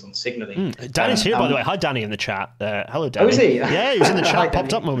Scroggins on signalling. Danny's here, by the way. Hi, Danny, in the chat. Hello, Danny. Oh, is he? Yeah, he was in the chat.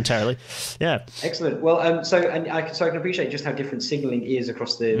 Popped up momentarily. Yeah. Excellent. Well, I can appreciate just how different signaling is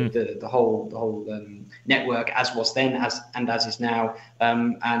across the whole network, as was then, as is now.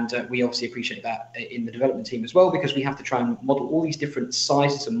 And we obviously appreciate that in the development team as well, because we have to try and model all these different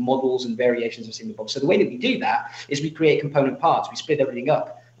sizes and models and variations of signal box. So the way that we do that is we create component parts. We split everything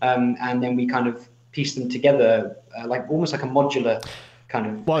up, and then we kind of piece them together, almost like a modular kind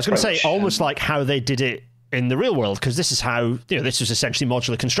of. Well, I was going to say almost like how they did it in the real world, because this is how this was essentially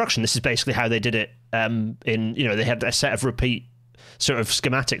modular construction. This is basically how they did it. They had a set of repeat sort of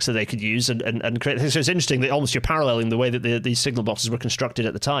schematics that they could use and create. So it's interesting that almost you're paralleling the way that these signal boxes were constructed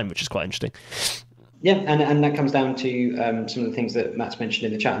at the time, which is quite interesting. Yeah, and that comes down to some of the things that Matt's mentioned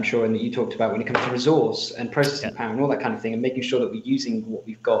in the chat, I'm sure, and that you talked about when it comes to resource and processing power and all that kind of thing, and making sure that we're using what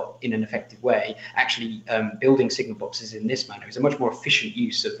we've got in an effective way. Actually, building signal boxes in this manner is a much more efficient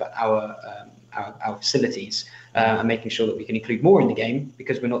use of our facilities, and making sure that we can include more in the game,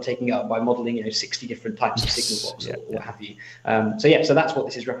 because we're not taking it up by modeling 60 different types of signal box or what have you. So that's what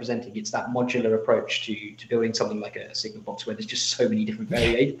this is representing. It's that modular approach to building something like a signal box where there's just so many different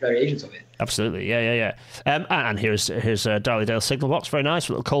variations of it. Absolutely, yeah. And here's Darley-Dale signal box, very nice,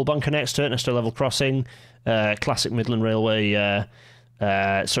 a little coal bunker next to it, and a level crossing, classic Midland Railway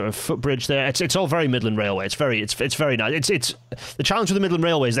sort of footbridge there. It's all very Midland Railway. It's very nice. It's the challenge with the Midland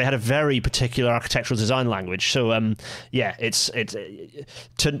Railways. They had a very particular architectural design language. So it's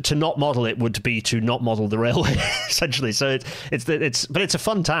to not model it would be to not model the railway essentially. So but it's a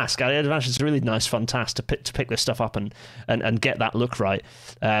fun task. I imagine it's a really nice fun task to pick this stuff up and get that look right.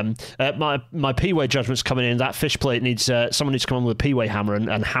 My P-way judgment's coming in. That fish plate needs someone needs to come on with a P-way hammer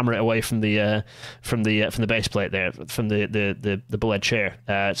and hammer it away from the base plate there, from the bull edge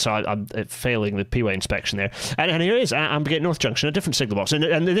chair. So I'm failing the P-way inspection there. And here is Ambergate North Junction, a different signal box.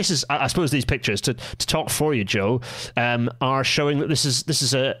 And this is, I suppose, these pictures to talk for you, Joe, are showing that this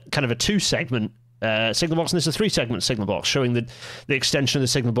is a kind of a two-segment signal box, and there's a 3-segment signal box showing the extension of the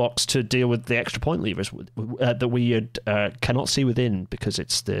signal box to deal with the extra point levers that we cannot see within because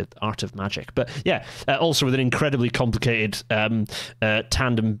it's the art of magic. But yeah, also with an incredibly complicated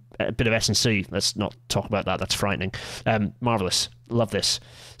tandem bit of S&C. Let's not talk about that. That's frightening. Marvelous. Love this.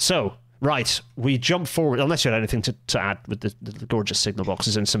 So, right, we jump forward, unless you had anything to add with the gorgeous signal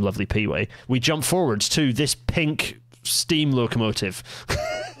boxes and some lovely P-way. We jump forwards to this pink steam locomotive.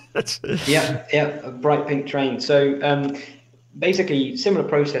 Yeah, a bright pink train. So basically, similar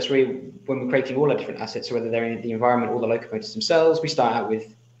process really when we're creating all our different assets, so whether they're in the environment or the locomotives themselves. We start out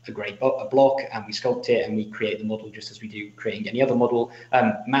with a block and we sculpt it and we create the model just as we do creating any other model.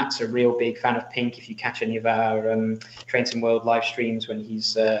 Matt's a real big fan of pink. If you catch any of our Train Sim World live streams when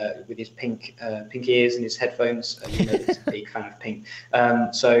he's with his pink ears and his headphones, you know he's a big fan of pink.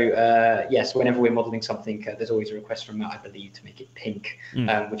 Yes, whenever we're modeling something, there's always a request from Matt, I believe, to make it pink,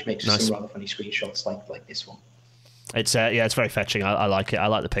 which makes nice. Some rather funny screenshots like this one. It's it's very fetching. I like it. I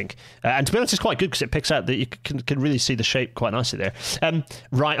like the pink, and to be honest, it's quite good because it picks out that you can really see the shape quite nicely there.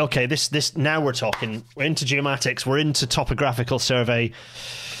 Right, okay. This now we're talking. We're into geomatics. We're into topographical survey.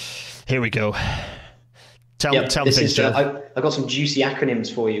 Here we go. Tell me things, Joe. I've got some juicy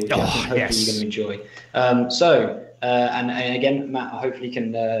acronyms for you, which I think hopefully you're going to enjoy. And again, Matt hopefully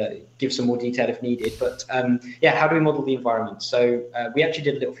can give some more detail if needed. But how do we model the environment? So we actually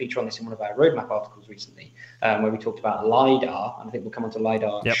did a little feature on this in one of our roadmap articles recently, where we talked about LiDAR, and I think we'll come on to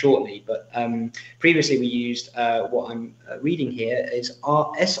LiDAR shortly. But previously we used what I'm reading here is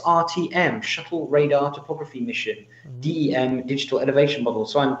our SRTM, Shuttle Radar Topography Mission, DEM, Digital Elevation Model.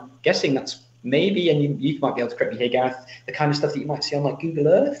 So I'm guessing that's maybe, and you might be able to correct me here, Gareth, the kind of stuff that you might see on like Google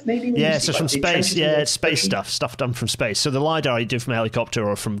Earth, maybe? Yeah, so from space, it's space stuff done from space. So the LiDAR you do from a helicopter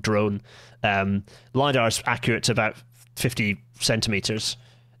or from drone. LiDAR is accurate to about 50 centimeters.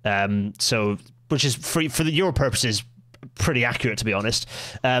 Which is for your purposes pretty accurate, to be honest.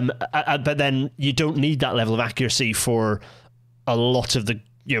 But then you don't need that level of accuracy for a lot of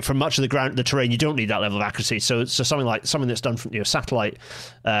for much of the terrain. You don't need that level of accuracy. So something that's done from satellite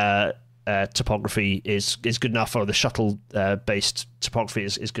topography is good enough, or the shuttle based topography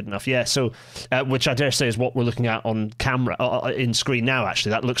is good enough. Yeah, so which I dare say is what we're looking at on camera in screen now.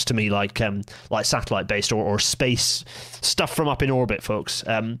 Actually, that looks to me like satellite based or space stuff from up in orbit, folks.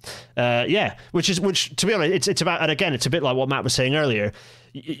 Which to be honest, it's about, and again, it's a bit like what Matt was saying earlier.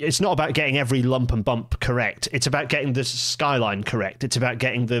 It's not about getting every lump and bump correct. It's about getting the skyline correct. It's about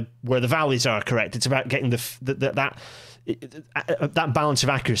getting where the valleys are correct. It's about getting that balance of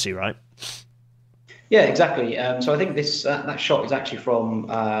accuracy, right? Yeah, exactly. So I think that shot is actually from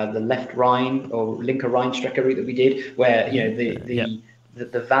the left Rhine or Linker Rheinstrecke route that we did, where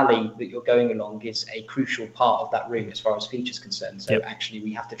the valley that you're going along is a crucial part of that route as far as features concerned. So actually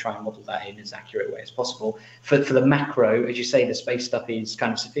we have to try and model that in as accurate way as possible. For the macro, as you say, the space stuff is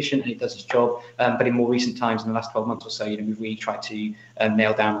kind of sufficient and it does its job. But in more recent times, in the last 12 months or so, we've really tried to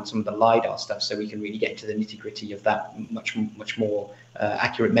nail down on some of the LiDAR stuff so we can really get into the nitty gritty of that much more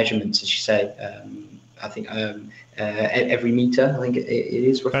accurate measurements, as you say. I think every meter, I think it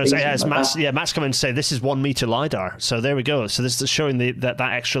is roughly. Matt's coming to say this is 1 meter LiDAR. So there we go. So this is showing that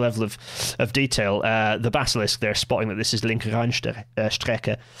extra level of detail. The Basilisk there spotting that this is Linker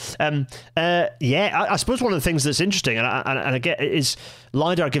Rheinstrecke. I suppose one of the things that's interesting, and I get, is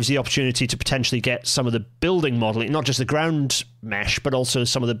LiDAR gives the opportunity to potentially get some of the building modeling, not just the ground mesh, but also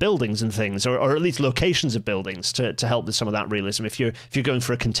some of the buildings and things, or at least locations of buildings to help with some of that realism. If you're going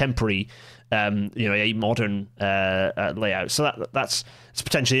for a contemporary, a modern layout, so that's it's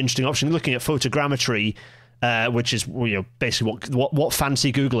potentially an interesting option. Looking at photogrammetry, which is basically what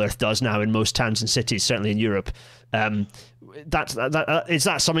fancy Google Earth does now in most towns and cities, certainly in Europe. Is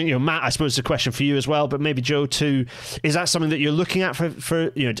that something, Matt, I suppose it's a question for you as well, but maybe Joe too, is that something that you're looking at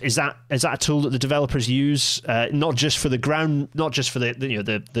for is that a tool that the developers use, not just for the ground, not just for the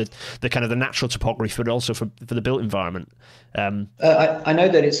kind of the natural topography, but also for the built environment? I know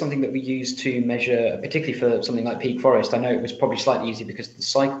that it's something that we use to measure, particularly for something like Peak Forest. I know it was probably slightly easier because of the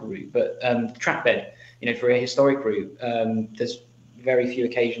cycle route, but track bed, for a historic route, there's very few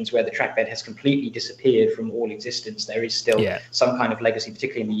occasions where the trackbed has completely disappeared from all existence. There is still some kind of legacy,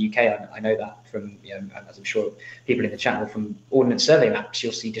 particularly in the UK. I know that from, as I'm sure people in the channel, from Ordnance Survey maps,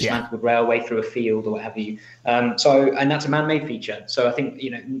 you'll see dismantled railway through a field or what have you. And that's a man-made feature. So I think,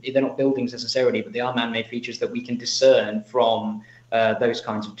 they're not buildings necessarily, but they are man-made features that we can discern from those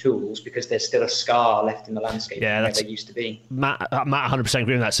kinds of tools, because there's still a scar left in the landscape from where they used to be. Matt 100%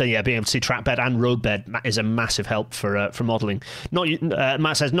 agree with that. So yeah, being able to see trackbed and roadbed is a massive help for modelling.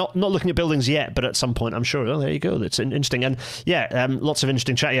 Matt says not looking at buildings yet, but at some point I'm sure. Oh, there you go. That's interesting. And yeah, lots of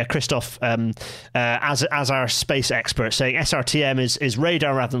interesting chat. Yeah, Christoph, as our space expert, saying SRTM is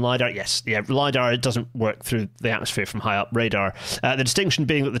radar rather than LiDAR. Yes, yeah, LiDAR, it doesn't work through the atmosphere from high up. Radar. The distinction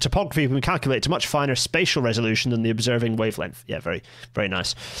being that the topography can be calculated to much finer spatial resolution than the observing wavelength. Yeah, very, very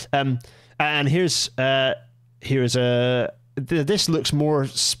nice. And here's this looks more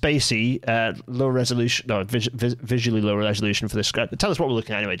spacey, low resolution, no, visually low resolution for this. Tell us what we're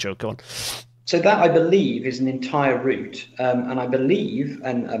looking at anyway, Joe. Go on. So that, I believe, is an entire route, and I believe,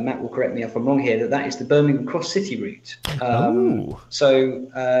 and Matt will correct me if I'm wrong here, that is the Birmingham Cross City route. So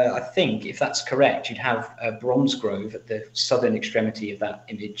I think, if that's correct, you'd have Bromsgrove at the southern extremity of that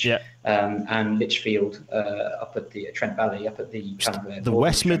image, and Lichfield up at the Trent Valley, up at the kind of the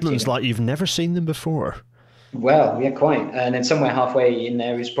West Midlands, like you've never seen them before. Well, yeah, quite. And then somewhere halfway in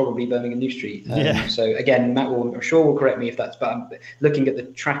there is probably Birmingham New Street. So again, Matt I'm sure will correct me if that's. But I'm looking at the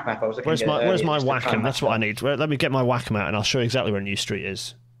track map. I was looking. Where's my Wacom? That's what I need. Let me get my Wacom out, and I'll show you exactly where New Street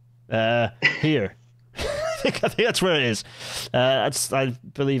is. Here. I think that's where it is. I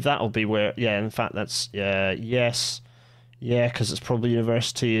believe that'll be where. Yeah, in fact, that's yes, yeah, because it's probably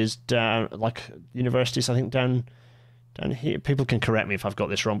university is down. Like universities, I think down here. People can correct me if I've got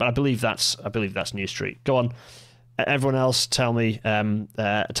this wrong, but I believe that's New Street. Go on, everyone else, tell me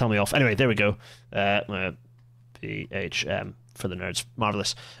off. Anyway, there we go. BHM for the nerds,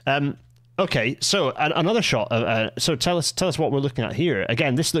 marvelous. Okay, so another shot. So tell us what we're looking at here.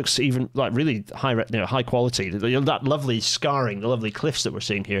 Again, this looks even like really high quality. That lovely scarring, the lovely cliffs that we're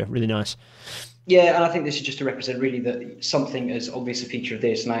seeing here, really nice. Yeah, and I think this is just to represent really that something as obvious a feature of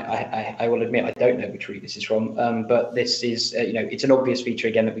this, and I will admit I don't know which route this is from, but this is it's an obvious feature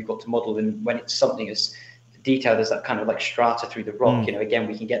again that we've got to model, and when it's something as detailed as that kind of like strata through the rock, again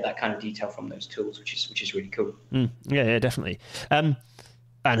we can get that kind of detail from those tools, which is really cool. Yeah, definitely. And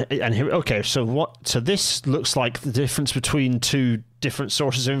here, okay, so this looks like the difference between two different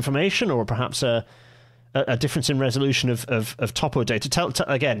sources of information, or perhaps a difference in resolution of topo data. Tell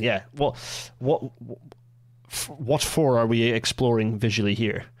again, yeah. What for are we exploring visually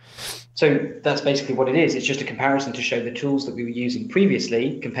here? So that's basically what it is. It's just a comparison to show the tools that we were using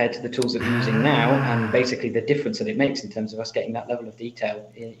previously compared to the tools that we're using now, and basically the difference that it makes in terms of us getting that level of detail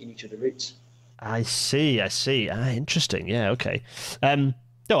in each of the routes. I see. Interesting. Yeah. Okay.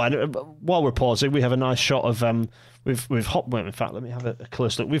 No, and while we're pausing, we have a nice shot of we've hopped. Well, in fact, let me have a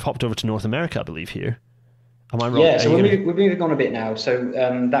close look. We've hopped over to North America, I believe, here. Am I wrong? Yeah, so we're moving on a bit now. So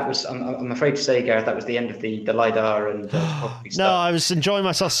that was, I'm afraid to say, Gareth, that was the end of the LiDAR and topography stuff. No, I was enjoying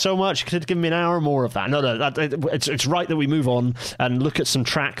myself so much. You could have given me an hour more of that. No, it's right that we move on and look at some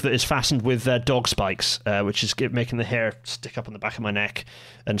track that is fastened with dog spikes, which is making the hair stick up on the back of my neck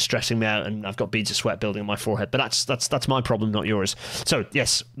and stressing me out, and I've got beads of sweat building on my forehead. But that's my problem, not yours. So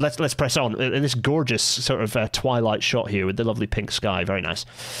yes, let's press on in this gorgeous sort of twilight shot here with the lovely pink sky. Very nice.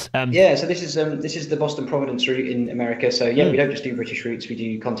 Yeah, so this is the Boston Providence route in America. So yeah, we don't just do British routes. We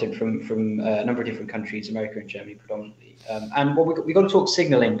do content from a number of different countries, America and Germany predominantly. And we got to talk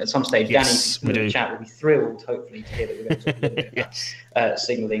signalling at some stage. Yes, Danny in the chat will be thrilled, hopefully, to hear that we're going to talk a little bit about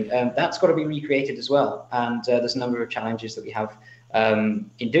signalling. That's got to be recreated as well. And there's a number of challenges that we have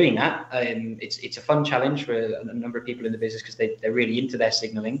in doing that. It's a fun challenge for a number of people in the business because they're really into their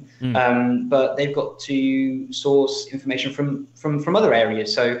signaling, but they've got to source information from other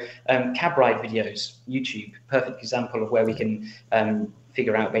areas. So cab ride videos, YouTube, perfect example of where we can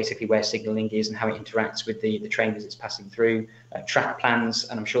figure out basically where signaling is and how it interacts with the train as it's passing through. Track plans,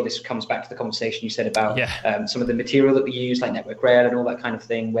 and I'm sure this comes back to the conversation you said about some of the material that we use, like Network Rail and all that kind of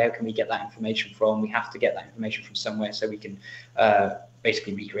thing. Where can we get that information from? We have to get that information from somewhere so we can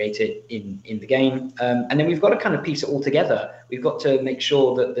basically recreate it in the game. And then we've got to kind of piece it all together. We've got to make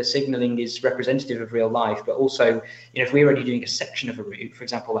sure that the signaling is representative of real life, but also, if we're already doing a section of a route, for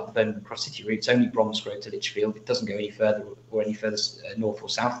example, like the Birmingham Cross City route, it's only Bromsgrove to Lichfield. It doesn't go any further north or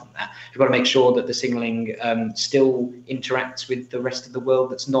south than that. We've got to make sure that the signaling still interacts with the rest of the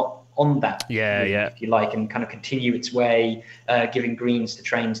world that's not on that route, if you like, and kind of continue its way, giving greens to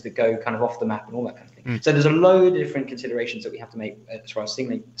trains that go kind of off the map and all that kind of thing. So there's a load of different considerations that we have to make as far as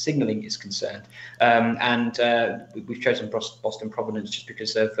signaling is concerned. And we've chosen Boston Providence just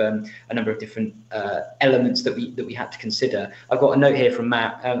because of a number of different elements that we had to consider. I've got a note here from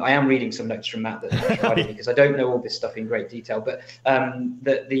Matt. I am reading some notes from Matt that provided me because I don't know all this stuff in great detail, but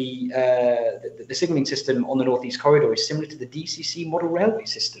the signaling system on the Northeast Corridor is similar to the DCC model railway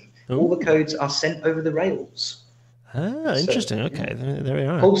system. All the codes are sent over the rails. Ah, interesting. Okay, there we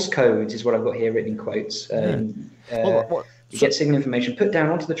are. Pulse codes is what I've got here written in quotes. You get signal information put down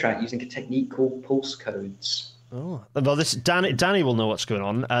onto the track using a technique called pulse codes. Oh, well, this Danny will know what's going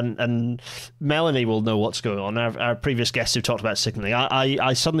on, and Melanie will know what's going on. Our previous guests who talked about signaling.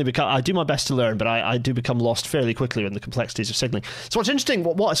 I suddenly become. I do my best to learn, but I do become lost fairly quickly in the complexities of signaling. So what's interesting,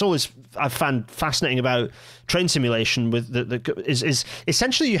 what's always I've found fascinating about train simulation with is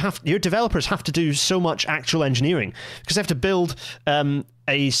essentially your developers have to do so much actual engineering because they have to build a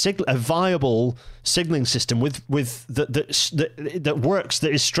viable signaling system that works,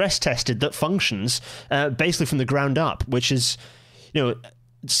 that is stress tested, that functions basically from the ground up, which is,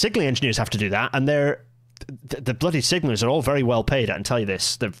 signaling engineers have to do that, and the bloody signalers are all very well paid. I can tell you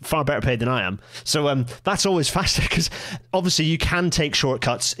this; they're far better paid than I am. So that's always fascinating because obviously you can take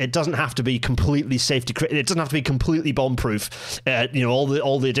shortcuts. It doesn't have to be completely safety critical. It doesn't have to be completely bomb proof. All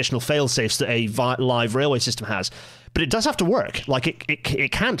the additional fail safes that a live railway system has. But it does have to work. Like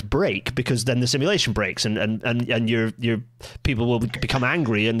it can't break because then the simulation breaks and your people will become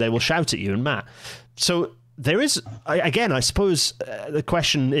angry and they will shout at you and Matt. So there is, again, I suppose the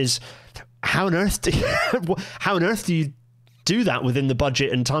question is how on earth do you do that within the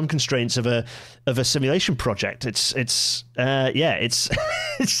budget and time constraints of a simulation project? It's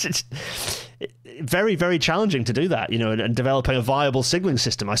very, very challenging to do that, and developing a viable signaling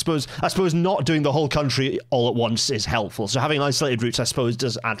system. I suppose not doing the whole country all at once is helpful. So having isolated routes, I suppose,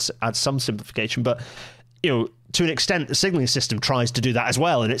 does add some simplification. But to an extent, the signaling system tries to do that as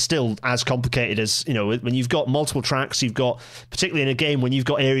well, and it's still as complicated as when you've got multiple tracks. You've got, particularly in a game when you've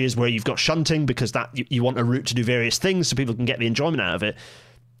got areas where you've got shunting because that you want a route to do various things so people can get the enjoyment out of it.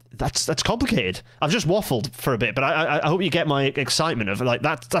 That's complicated. I've just waffled for a bit, but I hope you get my excitement of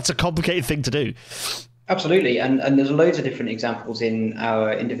that's a complicated thing to do. Absolutely, and there's loads of different examples in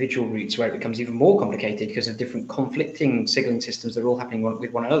our individual routes where it becomes even more complicated because of different conflicting signaling systems that are all happening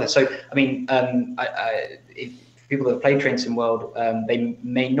with one another. So, I mean, if people that have played Train Sim World, they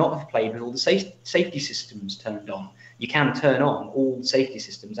may not have played with all the safety systems turned on. You can turn on all the safety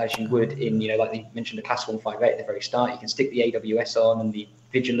systems as you would in, like they mentioned the Class 158 at the very start. You can stick the AWS on and the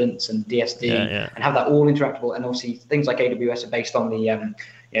vigilance and DSD and have that all interactable. And obviously things like AWS are based on the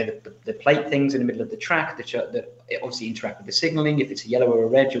plate things in the middle of the track that obviously interact with the signaling. If it's a yellow or a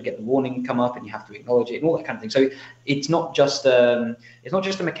red, you'll get the warning come up and you have to acknowledge it and all that kind of thing. So it's not just a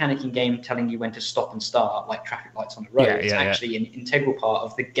mechanic in game telling you when to stop and start like traffic lights on the road. It's actually an integral part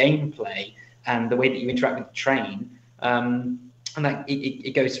of the gameplay and the way that you interact with the train. And that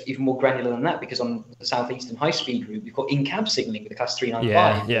it goes even more granular than that because on the southeastern high-speed route, we've got in-cab signaling with the Class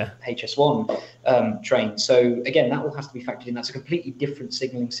 395 HS1 train. So again, that all has to be factored in. That's a completely different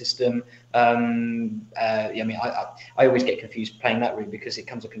signaling system. I always get confused playing that route because it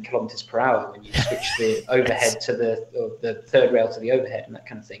comes up in kilometers per hour when you switch the overhead to the third rail to the overhead and that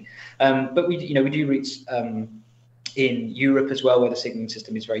kind of thing. But we do routes in Europe as well, where the signaling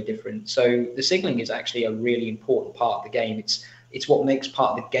system is very different. So the signaling is actually a really important part of the game. It's what makes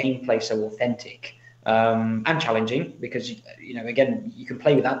part of the gameplay so authentic and challenging because, again, you can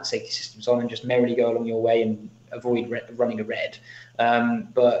play without the safety systems on and just merrily go along your way and avoid running a red.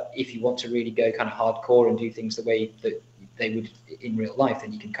 But if you want to really go kind of hardcore and do things the way that they would in real life,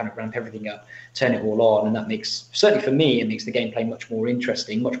 then you can kind of ramp everything up, turn it all on, and that makes, certainly for me, it makes the gameplay much more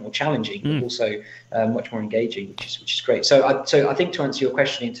interesting, much more challenging, but also much more engaging, which is great. So I think to answer your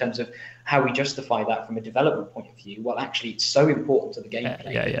question in terms of how we justify that from a development point of view, well, actually, it's so important to the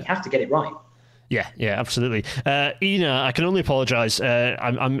gameplay. You have to get it right. Yeah, absolutely. Ina, I can only apologise.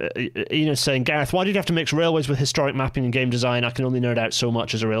 Ina's saying, Gareth, why did you have to mix railways with historic mapping and game design? I can only nerd out so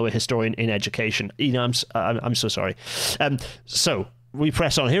much as a railway historian in education. Ina, I'm so sorry. So we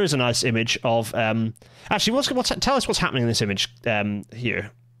press on. Here is a nice image of. Actually, tell us what's happening in this image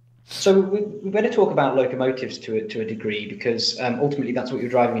here. So we better talk about locomotives to a degree because ultimately that's what you're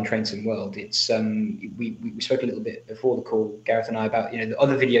driving in Train Sim World. It's we spoke a little bit before the call, Gareth and I, about the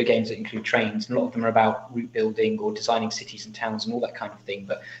other video games that include trains, and a lot of them are about route building or designing cities and towns and all that kind of thing.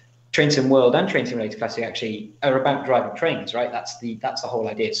 But Train Sim World and Train Simulator Classic actually are about driving trains, right? That's the whole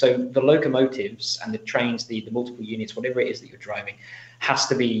idea. So the locomotives and the trains, the multiple units, whatever it is that you're driving, has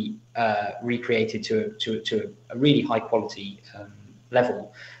to be recreated to a really high quality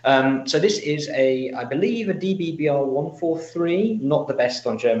level. So this is I believe a DBBR 143, not the best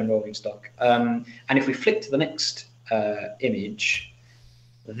on German rolling stock. And if we flick to the next image,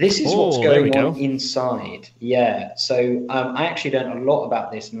 this is what's going on inside. Yeah. So I actually learned a lot about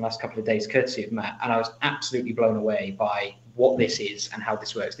this in the last couple of days, courtesy of Matt, and I was absolutely blown away by what this is and how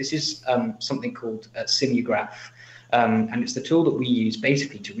this works. This is something called Simulgraph. And it's the tool that we use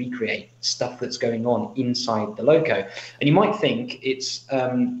basically to recreate stuff that's going on inside the loco. And you might think it's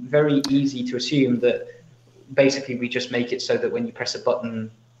very easy to assume that basically we just make it so that when you press a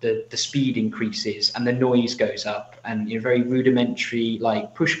button, the speed increases and the noise goes up, and very rudimentary,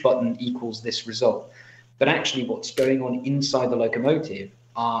 like push button equals this result. But actually what's going on inside the locomotive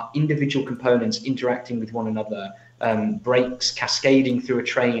are individual components interacting with one another, brakes cascading through a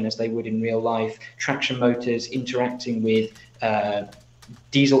train as they would in real life, traction motors interacting with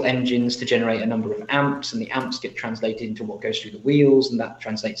diesel engines to generate a number of amps, and the amps get translated into what goes through the wheels, and that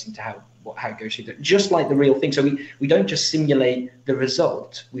translates into how it goes through just like the real thing. So we don't just simulate the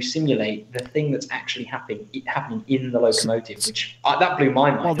result, we simulate the thing that's actually happening in the locomotive, which that blew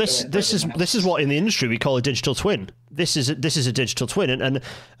my mind. Well, this is what in the industry we call a digital twin. This is a digital twin, and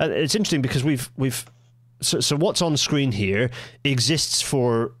it's interesting because we've so what's on screen here exists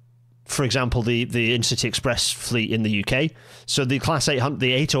for example, the Intercity Express fleet in the UK. So the Class 800,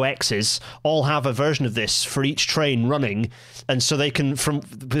 the 80Xs, all have a version of this for each train running, and so they can,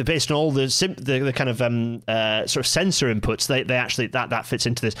 based on all the kind of sort of sensor inputs, they actually that fits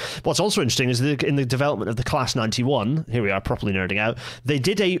into this. What's also interesting is in the development of the Class 91, here we are properly nerding out. They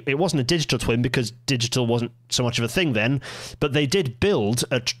did it wasn't a digital twin because digital wasn't so much of a thing then, but they did build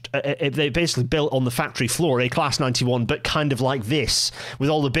they basically built on the factory floor a Class 91, but kind of like this, with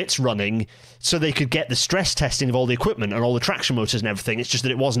all the bits running, so they could get the stress testing of all the equipment and all the traction motors and everything. It's just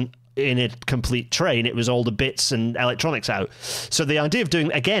that it wasn't in a complete train, it was all the bits and electronics out. So the idea of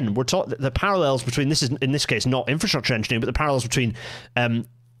doing, again, we're taught the parallels between, this is in this case not infrastructure engineering, but the parallels between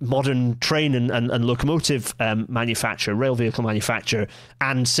modern train and locomotive manufacture, rail vehicle manufacture,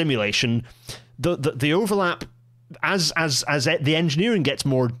 and simulation. The overlap, as the engineering gets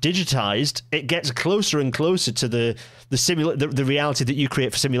more digitized, it gets closer and closer to the reality that you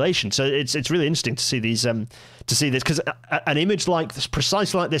create for simulation. So it's really interesting to see these this, because an image like this,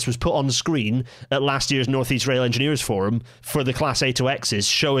 precisely like this, was put on the screen at last year's Northeast Rail Engineers Forum for the Class 80Xs,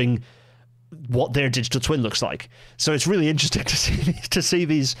 showing what their digital twin looks like. So it's really interesting to see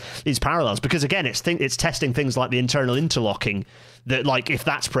these parallels, because again it's testing things like the internal interlocking, that like if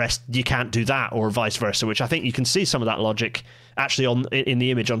that's pressed you can't do that, or vice versa, which I think you can see some of that logic actually in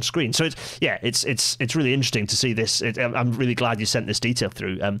the image on screen. So it's really interesting to see this. I'm really glad you sent this detail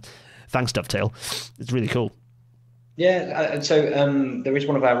through. Thanks, Dovetail. It's really cool. Yeah, so there is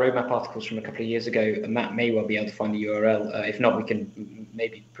one of our roadmap articles from a couple of years ago. Matt may well be able to find the URL. If not, we can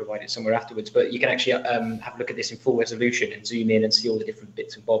maybe provide it somewhere afterwards. But you can actually have a look at this in full resolution and zoom in and see all the different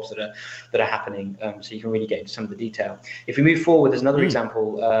bits and bobs that are happening. So you can really get into some of the detail. If we move forward, there's another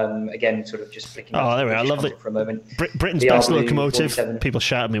example. Again, sort of just flicking. Oh, there we are. I love it for a moment. Britain's best locomotive. 47. People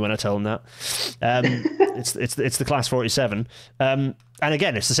shout at me when I tell them that. It's the Class 47. And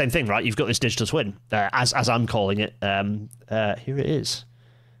again, it's the same thing, right? You've got this digital twin, as I'm calling it. Here it is.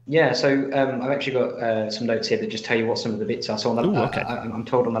 Yeah, so I've actually got some notes here that just tell you what some of the bits are. So I'm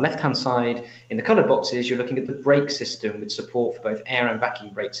told on the left-hand side, in the coloured boxes, you're looking at the brake system with support for both air and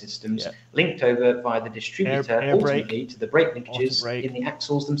vacuum brake systems, linked over via the distributor, ultimately to the brake linkages in the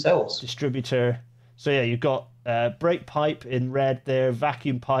axles themselves. Distributor. So yeah, you've got brake pipe in red there,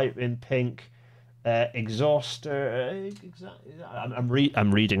 vacuum pipe in pink, exhauster.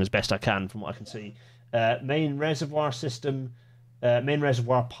 I'm reading as best I can from what I can see. Main reservoir system, main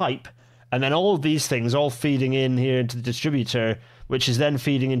reservoir pipe, and then all of these things all feeding in here into the distributor, which is then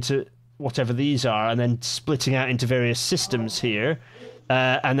feeding into whatever these are, and then splitting out into various systems here,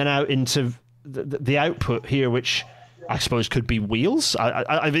 and then out into the output here, which I suppose could be wheels.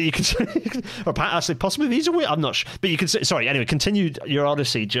 I mean, you can, or actually possibly these are wheels. I'm not sure, but you can see. Sorry. Anyway, continue your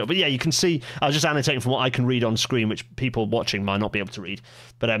odyssey, Joe. But yeah, you can see. I was just annotating from what I can read on screen, which people watching might not be able to read.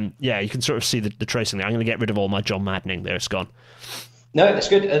 But yeah, you can sort of see the tracing there. I'm going to get rid of all my John Maddening there. It's gone. No, that's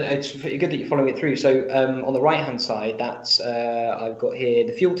good. It's good that you're following it through. So on the right-hand side, that's I've got here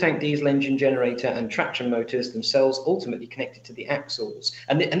the fuel tank, diesel engine, generator, and traction motors themselves ultimately connected to the axles.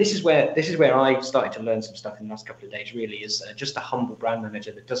 And this is where I started to learn some stuff in the last couple of days. Really, is just a humble brand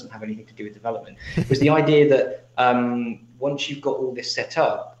manager that doesn't have anything to do with development. Was the idea that once you've got all this set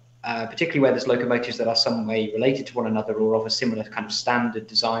up, particularly where there's locomotives that are some way related to one another or of a similar kind of standard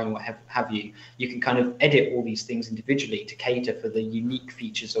design or have you, you can kind of edit all these things individually to cater for the unique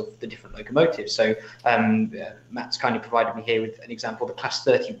features of the different locomotives. So Matt's kindly provided me here with an example, the Class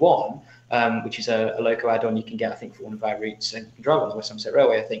 31, which is a loco add-on you can get, I think, for one of our routes, and you can drive on the West Somerset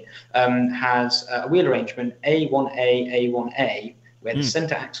Railway, I think, has a wheel arrangement A1A, A1A, where the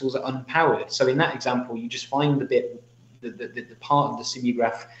centre axles are unpowered. So in that example, you just find the bit, the part of the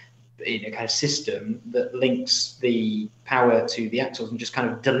simulgraph kind of system that links the power to the axles and just kind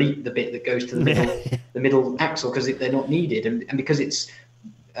of delete the bit that goes to the middle axle because they're not needed, and because it's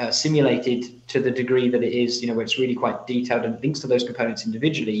simulated to the degree that it is, where it's really quite detailed and links to those components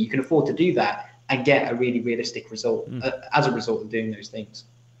individually, you can afford to do that and get a really realistic result as a result of doing those things.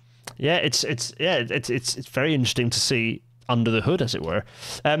 Yeah, it's very interesting to see under the hood, as it were.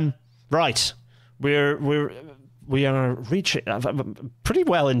 Right, we are reaching pretty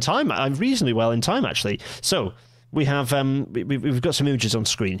well in time, reasonably well in time actually. So we have we've got some images on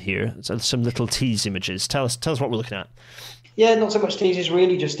screen here, some little tease images. Tell us what we're looking at. Yeah, not so much teasers,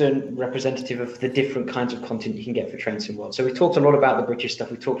 really just a representative of the different kinds of content you can get for Train Sim World. So we talked a lot about the British stuff.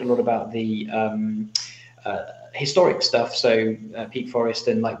 We talked a lot about the historic stuff. So Peak Forest,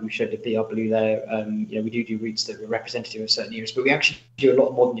 and like we showed the PR Blue there, we do routes that were representative of certain eras, but we actually do a lot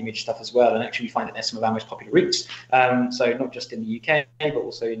of modern image stuff as well. And actually we find that they're some of our most popular routes. So not just in the UK, but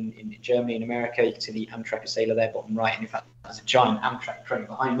also in Germany and America. You can see the Amtrak Sailor there, bottom right. And in fact, there's a giant Amtrak train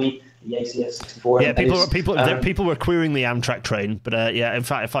behind me. The ACS 64. Yeah, people were querying the Amtrak train, but in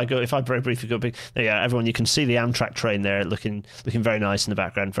fact, if I very briefly go big, there you go, everyone, you can see the Amtrak train there, looking very nice in the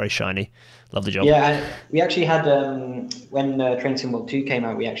background, very shiny. Lovely job. Yeah, and we actually had when Train Sim World 2 came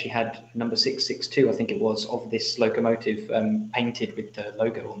out, we actually had number 662, I think it was, of this locomotive painted with the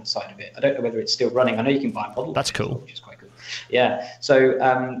logo on the side of it. I don't know whether it's still running. I know you can buy a model. That's cool. Which is quite cool. Yeah. So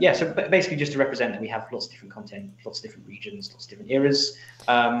so basically just to represent that we have lots of different content, lots of different regions, lots of different eras.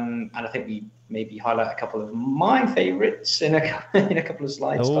 And I think we maybe highlight a couple of my favourites in a couple of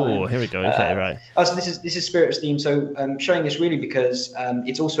slides. Oh, here we go. Okay, right. So this is Spirit of Steam. So showing this really because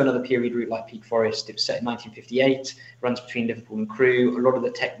it's also another period route like Peak Forest. It was set in 1958, runs between Liverpool and Crewe. A lot of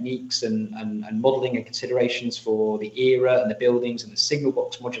the techniques and modelling and considerations for the era and the buildings and the signal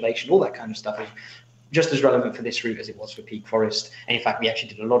box modulation, all that kind of stuff is just as relevant for this route as it was for Peak Forest. And in fact, we actually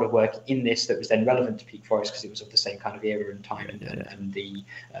did a lot of work in this that was then relevant to Peak Forest because it was of the same kind of era and time and the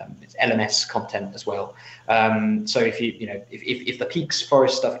LMS content as well. So if if the Peaks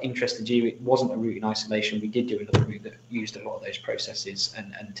Forest stuff interested you, it wasn't a route in isolation. We did do another route that used a lot of those processes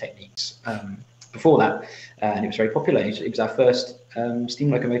and techniques before that, and it was very popular. It was our first steam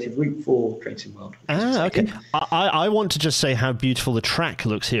locomotive route for Train Sim World. Okay. I want to just say how beautiful the track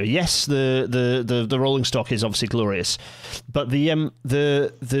looks here. Yes, the rolling stock is obviously glorious, but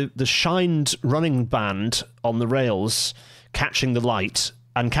the shined running band on the rails catching the light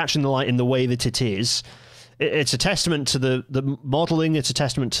in the way that it is, it's a testament to the modelling. It's a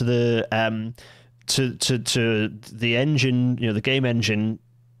testament to the to the engine, the game engine.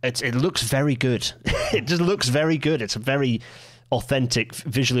 It looks very good. It just looks very good. It's a very authentic,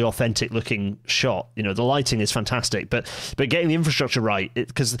 visually authentic looking shot. The lighting is fantastic, but getting the infrastructure right,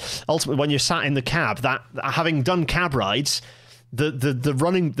 because ultimately when you're sat in the cab, that having done cab rides,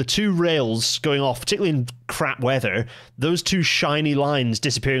 the two rails going off, particularly in crap weather, those two shiny lines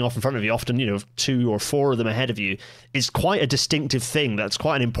disappearing off in front of you, often 2 or 4 of them ahead of you, is quite a distinctive thing. That's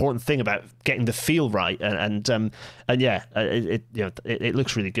quite an important thing about getting the feel right, and yeah, it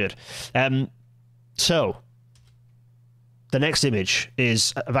looks really good. So the next image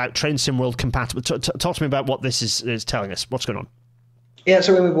is about Train Sim World compatible. Talk to me about what this is telling us. What's going on? Yeah,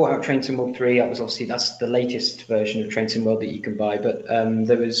 so when we brought out Train Sim World 3, that's the latest version of Train Sim World that you can buy. But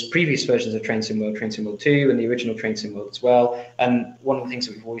there was previous versions of Train Sim World 2, and the original Train Sim World as well. And one of the things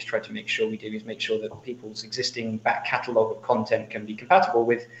that we've always tried to make sure we do is make sure that people's existing back catalogue of content can be compatible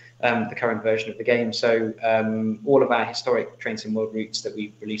with the current version of the game. So all of our historic Train Sim World routes that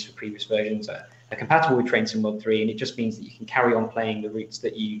we've released for previous versions are compatible with Train Sim World 3, and it just means that you can carry on playing the routes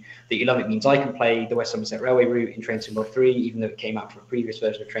that you love. It means I can play the West Somerset Railway route in Train Sim World 3, even though it came out from a previous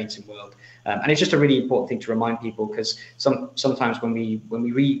version of Train Sim World. And it's just a really important thing to remind people, because sometimes when we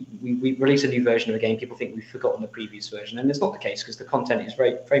release a new version of a game, people think we've forgotten the previous version, and it's not the case, because the content is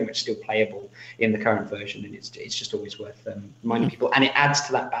very, very much still playable in the current version, and it's just always worth reminding people. And it adds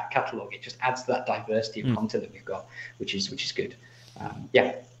to that back catalogue. It just adds to that diversity of content that we've got, which is good.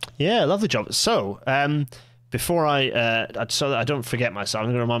 Yeah, lovely job. So, before so that I don't forget myself, I'm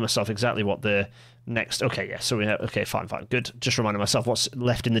going to remind myself exactly what the next. Okay, yeah. So we have. Okay, fine, good. Just reminding myself what's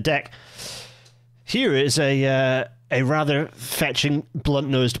left in the deck. Here is a rather fetching,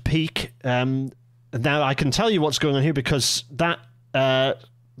 blunt-nosed Peak. Now I can tell you what's going on here, because that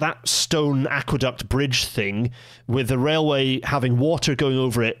stone aqueduct bridge thing with the railway having water going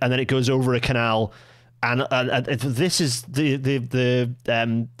over it, and then it goes over a canal. And this is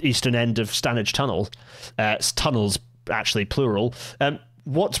the eastern end of Stanage Tunnel, tunnels actually plural.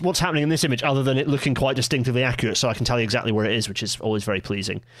 What's happening in this image other than it looking quite distinctively accurate, so I can tell you exactly where it is, which is always very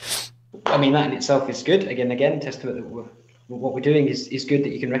pleasing. I mean, that in itself is good. Again, testament that what we're doing is good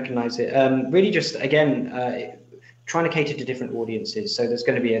that you can recognise it. Really, just again, trying to cater to different audiences. So there's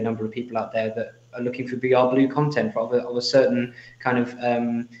going to be a number of people out there that are looking for VR Blue content of a certain kind of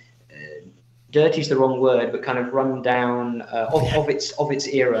dirty is the wrong word, but kind of run down of its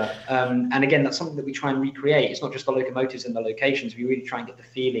era. And again, that's something that we try and recreate. It's not just the locomotives and the locations. We really try and get the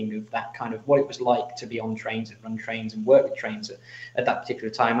feeling of that kind of what it was like to be on trains and run trains and work with trains at that particular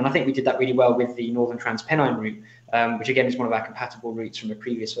time. And I think we did that really well with the Northern Transpennine route, which again is one of our compatible routes from a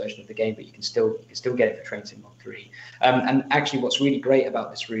previous version of the game, but you can still get it for Train Sim Mod 3. And actually, what's really great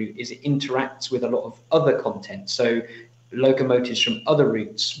about this route is it interacts with a lot of other content. So locomotives from other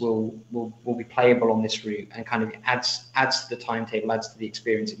routes will be playable on this route, and kind of adds to the timetable, adds to the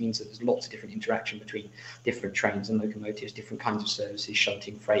experience. It means that there's lots of different interaction between different trains and locomotives, different kinds of services,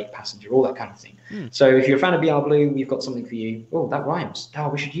 shunting, freight, passenger, all that kind of thing. So if you're a fan of VR Blue, we've got something for you. Oh, that rhymes. Oh,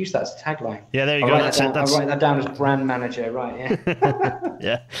 we should use that as a tagline. Yeah, there you go. I'll write that down as brand manager, right?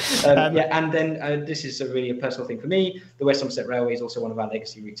 Yeah. Yeah. And then this is really a personal thing for me. The West Somerset Railway is also one of our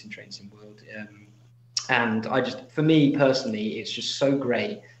legacy routes in Train Sim World. And for me personally, it's just so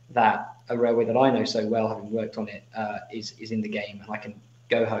great that a railway that I know so well, having worked on it, is in the game, and I can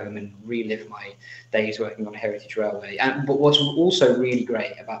go home and relive my days working on a heritage railway. But what's also really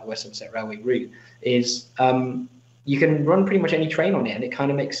great about the West Somerset Railway route is you can run pretty much any train on it, and it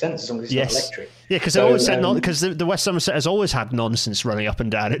kind of makes sense as long as it's not electric. Yeah, because the West Somerset has always had nonsense running up and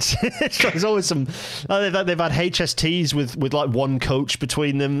down. There's always some. They've had HSTs with like one coach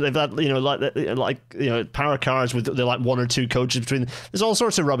between them. They've had power cars with like one or two coaches between them. There's all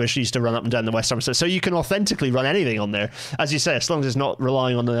sorts of rubbish used to run up and down the West Somerset. So you can authentically run anything on there, as you say, as long as it's not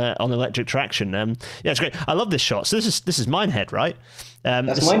relying on electric traction. Yeah, it's great. I love this shot. So this is Minehead, right?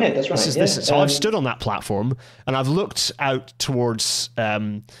 That's Minehead. That's right. So I've stood on that platform and I've looked out towards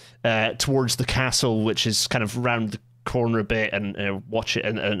the castle, which is kind of round the corner a bit, and watch it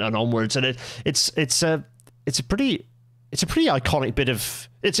and onwards. And it's a pretty iconic bit of.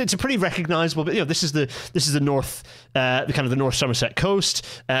 It's a pretty recognisable bit. This is the north, the kind of the North Somerset coast.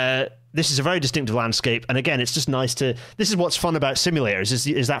 This is a very distinctive landscape, and again, it's just nice to. This is what's fun about simulators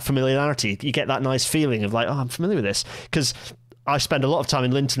is that familiarity. You get that nice feeling of like, oh, I'm familiar with this, because I spend a lot of time in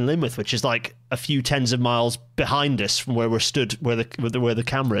Linton Linmouth, which is like a few tens of miles behind us from where we're stood, where the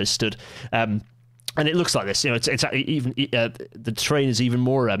camera is stood. And it looks like this. It's even the terrain is even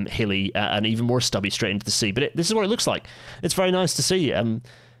more hilly and even more stubby straight into the sea. But this is what it looks like. It's very nice to see.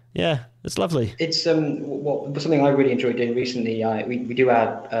 Yeah, it's lovely. It's something I really enjoyed doing recently. We do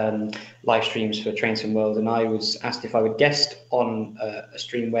our live streams for Train Sim World, and I was asked if I would guest on a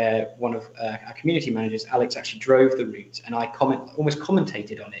stream where one of our community managers, Alex, actually drove the route, and I almost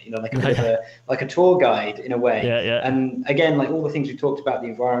commentated on it. Like a bit of like a tour guide in a way. Yeah. And again, like all the things we talked about, the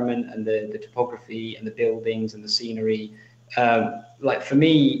environment and the topography and the buildings and the scenery. Like for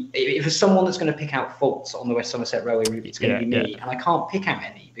me, if there's someone that's going to pick out faults on the West Somerset Railway route, it's going to be me, and I can't pick out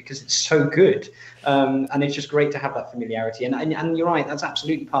any because it's so good. And it's just great to have that familiarity. And you're right, that's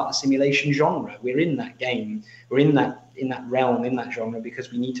absolutely part of the simulation genre. We're in that game, we're in that realm, in that genre,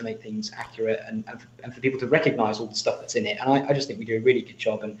 because we need to make things accurate and for people to recognise all the stuff that's in it. And I just think we do a really good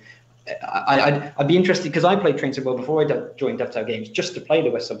job. And I'd be interested, because I played Train Sim World before I joined Dovetail Games, just to play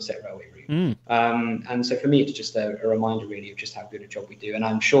the West Somerset Railway route. And so for me, it's just a reminder really of just how good a job we do. And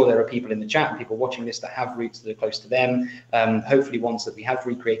I'm sure there are people in the chat and people watching this that have routes that are close to them, hopefully ones that we have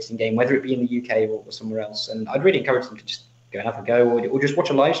recreated in game, whether it be in the UK or somewhere else. And I'd really encourage them to just go and have a go, or just watch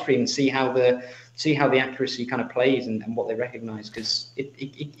a live stream and see how the accuracy kind of plays and what they recognise, because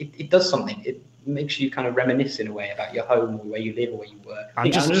it does something. It makes you kind of reminisce in a way about your home or where you live or where you work. I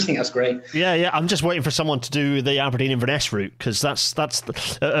just think that's great. Yeah. I'm just waiting for someone to do the Aberdeen Inverness route, because that's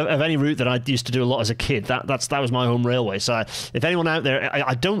of any route that I used to do a lot as a kid. That was my home railway. So if anyone out there,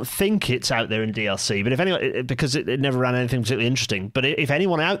 I don't think it's out there in DLC, but if anyone, because it never ran anything particularly interesting. But if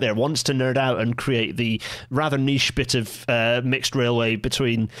anyone out there wants to nerd out and create the rather niche bit of mixed railway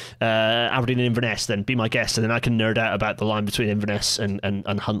between Aberdeen and Inverness, then be my guest, and then I can nerd out about the line between Inverness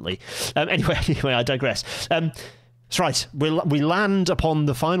and Huntly. Anyway, I digress. That's right. We land upon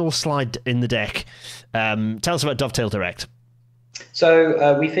the final slide in the deck. Tell us about Dovetail Direct.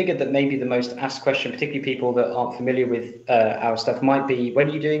 So we figured that maybe the most asked question, particularly people that aren't familiar with our stuff, might be, when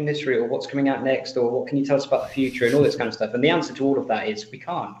are you doing this route, or what's coming out next, or what can you tell us about the future, and all this kind of stuff. And the answer to all of that is we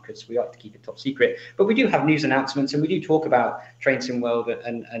can't, because we like to keep it top secret. But we do have news announcements, and we do talk about Train Sim World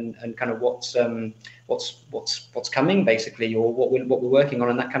and kind of what's coming, basically, or what we're working on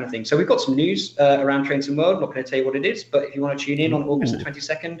and that kind of thing. So we've got some news around Train Sim World. I'm not going to tell you what it is, but if you want to tune in on August the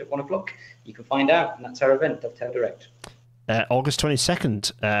 22nd at 1 o'clock, you can find out, and that's our event, Dovetail Direct. August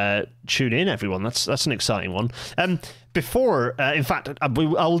 22nd. Tune in, everyone. That's an exciting one. before, in fact, I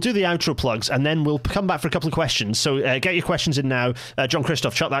will do the outro plugs, and then we'll come back for a couple of questions. So get your questions in now. John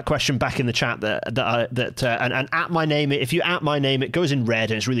Christoph, chuck that question back in the chat. And at my name, if you at my name, it goes in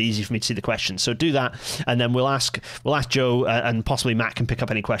red, and it's really easy for me to see the questions. So do that, and then we'll ask Joe, and possibly Matt can pick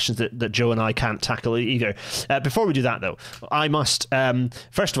up any questions that Joe and I can't tackle either. Before we do that, though, I must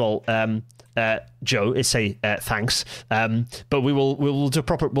first of all. Joe is say thanks, but we'll do a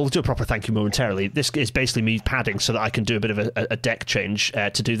proper thank you momentarily. This is basically me padding so that I can do a bit of a deck change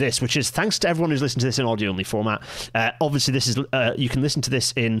to do this, which is thanks to everyone who's listened to this in audio only format. Obviously, this is you can listen to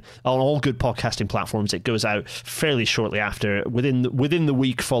this on all good podcasting platforms. It goes out fairly shortly after, within the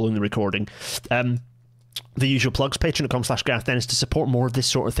week following the recording. The usual plugs: patreon.com/Gareth Dennis to support more of this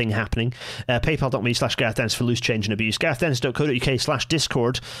sort of thing happening. PayPal.me/Gareth Dennis for loose change and abuse.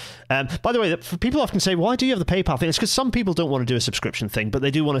 GarethDennis.co.uk/Discord. By the way, for people often say, why do you have the PayPal thing? It's because some people don't want to do a subscription thing, but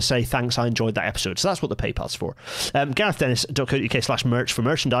they do want to say, thanks, I enjoyed that episode. So that's what the PayPal's for. GarethDennis.co.uk/merch for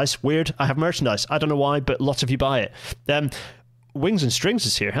merchandise. Weird, I have merchandise. I don't know why, but lots of you buy it. Wings and Strings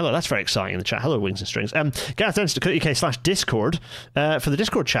is here. Hello, that's very exciting in the chat. Hello, Wings and Strings. GarethDennis.co.uk/Discord for the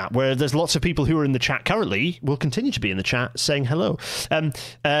Discord chat, where there's lots of people who are in the chat currently, will continue to be in the chat saying hello.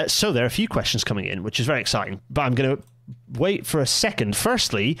 So there are a few questions coming in, which is very exciting, but I'm going to wait for a second.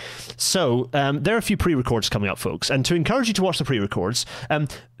 Firstly, there are a few pre-records coming up, folks, and to encourage you to watch the pre-records,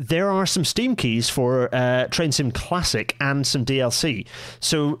 there are some Steam keys for Train Sim Classic and some DLC.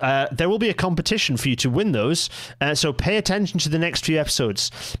 So there will be a competition for you to win those. So pay attention to the next few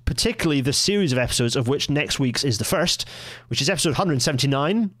episodes, particularly the series of episodes of which next week's is the first, which is episode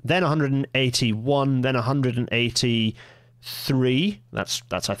 179, then 181, then 183. I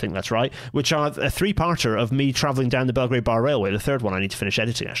think that's right, which are a three-parter of me travelling down the Belgrade Bar Railway. The third one I need to finish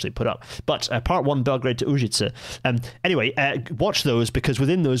editing, actually, put up. But part one, Belgrade to Užice. Anyway, watch those, because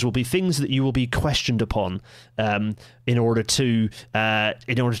within those will be things that you will be questioned upon in order to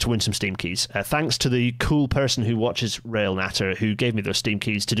win some Steam keys. Thanks to the cool person who watches Rail Natter, who gave me those Steam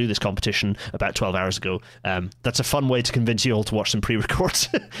keys to do this competition about 12 hours ago. That's a fun way to convince you all to watch some pre-records.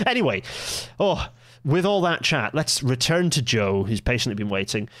 Anyway, with all that chat, let's return to Joe, who's patiently been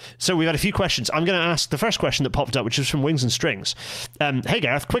waiting. So we've had a few questions. I'm going to ask the first question that popped up, which was from Wings and Strings. Hey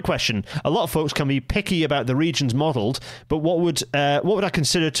Gareth, quick question. A lot of folks can be picky about the regions modelled, but what would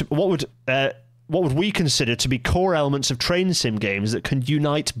we consider to be core elements of train sim games that can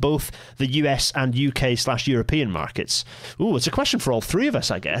unite both the US and UK/European markets? Ooh, it's a question for all three of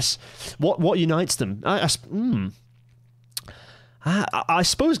us, I guess. What unites them? I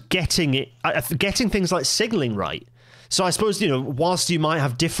suppose getting things like signalling right. So I suppose, whilst you might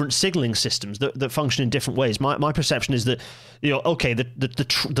have different signalling systems that function in different ways, my perception is that, okay,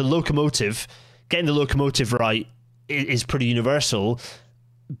 the locomotive, getting the locomotive right is pretty universal.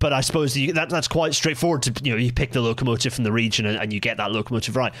 But I suppose that's quite straightforward to, you pick the locomotive from the region and you get that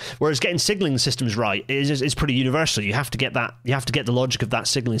locomotive right. Whereas getting signalling systems right is pretty universal. You have to get the logic of that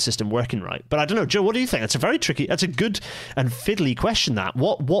signalling system working right. But I don't know, Joe, what do you think? That's a good and fiddly question. That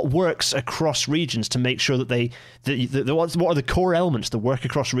what works across regions to make sure that what are the core elements that work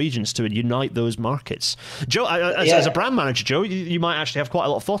across regions to unite those markets? Joe, as a brand manager, Joe, you might actually have quite a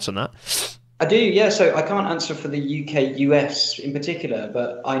lot of thoughts on that. I do, yeah. So I can't answer for the UK, US in particular,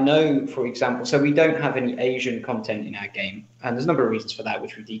 but I know, for example, so we don't have any Asian content in our game. And there's a number of reasons for that,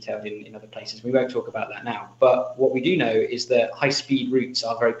 which we've detailed in other places. We won't talk about that now. But what we do know is that high-speed routes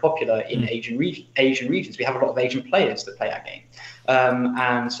are very popular in Asian regions. We have a lot of Asian players that play our game.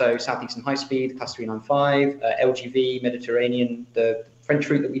 And so Southeastern High Speed, Class 395, LGV, Mediterranean, the French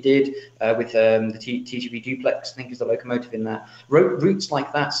route that we did with the TGV Duplex, I think is the locomotive in that. Routes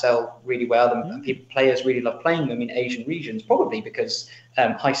like that sell really well, and players really love playing them in Asian regions, probably because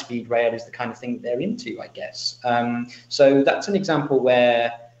high-speed rail is the kind of thing that they're into, I guess. So that's an example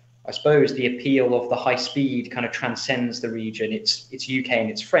where I suppose the appeal of the high speed kind of transcends the region. It's UK and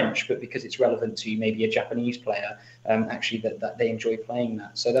it's French, but because it's relevant to maybe a Japanese player, actually that they enjoy playing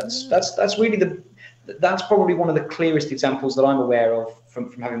that. So that's really that's probably one of the clearest examples that I'm aware of from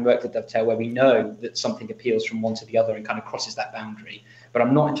having worked at Dovetail, where we know that something appeals from one to the other and kind of crosses that boundary. But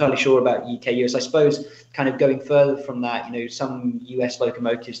I'm not entirely sure about UK, US. I suppose kind of going further from that, some US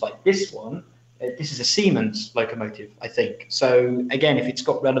locomotives like this one. This is a Siemens locomotive, I think. So again, if it's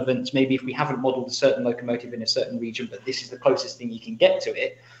got relevance, maybe if we haven't modelled a certain locomotive in a certain region, but this is the closest thing you can get to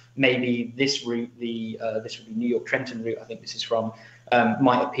it, maybe this route, this would be New York Trenton route, I think this is from,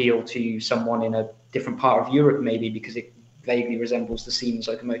 might appeal to someone in a different part of Europe, maybe because it vaguely resembles the Siemens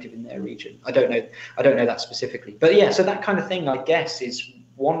locomotive in their region. I don't know that specifically, but yeah. So that kind of thing, I guess, is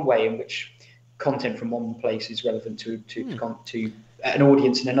one way in which content from one place is relevant to an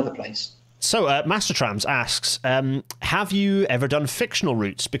audience in another place. So, Mastertrams asks, have you ever done fictional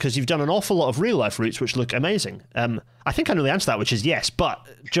routes? Because you've done an awful lot of real-life routes which look amazing. I think I know the answer to that, which is yes. But,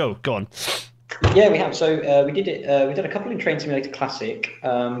 Joe, go on. Yeah, we have. So we did it. We did a couple in Train Simulator Classic,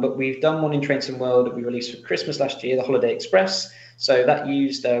 but we've done one in Train Sim World that we released for Christmas last year, the Holiday Express. So that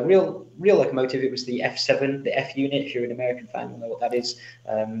used a real locomotive. It was the F7, the F unit. If you're an American fan, you'll know what that is.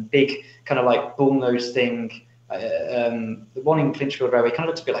 Big, kind of like bullnose thing. The one in Clinchfield Railway kind of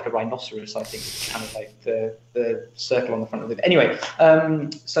looks a bit like a rhinoceros, I think. It's kind of like the circle on the front of it. Anyway,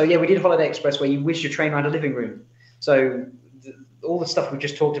 so yeah, we did Holiday Express where you whiz your train around a living room. So all the stuff we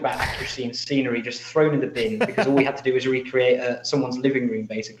just talked about, accuracy and scenery, just thrown in the bin because all we had to do was recreate someone's living room,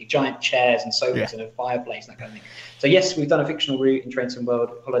 basically. Giant chairs and sofas and a fireplace, that kind of thing. So yes, we've done a fictional route in Train Sim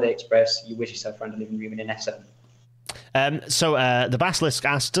World, Holiday Express. You whiz yourself around a living room in an F7. So the Basilisk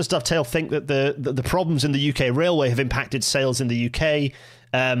asks, does Dovetail think that the problems in the UK railway have impacted sales in the UK?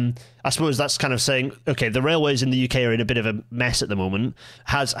 I suppose that's kind of saying, okay, the railways in the UK are in a bit of a mess at the moment.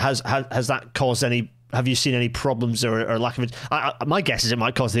 Has that caused any? Have you seen any problems or lack of it? My guess is it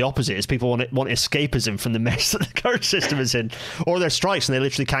might cause the opposite, is people want escapism from the mess that the current system is in, or there's strikes and they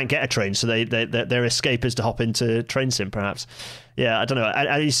literally can't get a train, so their escape is to hop into Train Sim, perhaps. Yeah, I don't know.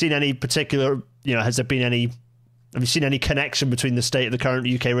 Have you seen any particular? Has there been any? Have you seen any connection between the state of the current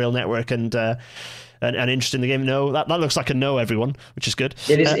UK rail network and interest in the game? No, that looks like a no, everyone, which is good.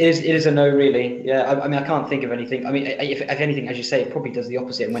 It is a no, really. Yeah, I mean, I can't think of anything. I mean, if anything, as you say, it probably does the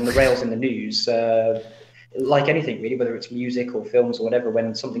opposite. And when the rail's in the news, like anything really, whether it's music or films or whatever,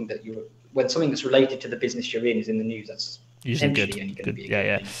 when something that's related to the business you're in is in the news, that's usually good. Only going to be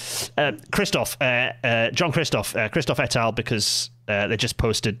a good thing. Christoph, John Christoph et al. Because they just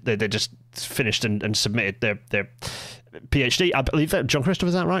posted, they just finished and submitted their PhD, I believe that. John Christopher,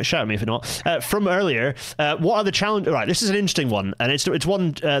 is that right? Shout at me if you're not. From earlier, what are the challenges? Right, this is an interesting one, and it's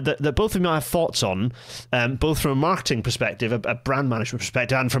one that both of you might have thoughts on, both from a marketing perspective, a brand management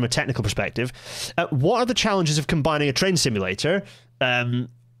perspective, and from a technical perspective. What are the challenges of combining a train simulator,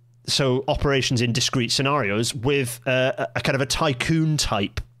 so operations in discrete scenarios, with a kind of a tycoon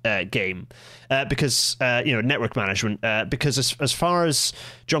type game? Because network management, because as far as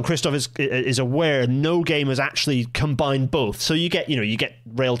John Christoph is aware, no game has actually combined both. So you get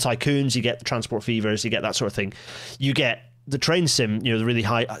rail tycoons, you get the transport fevers, you get that sort of thing. You get the train sim, the really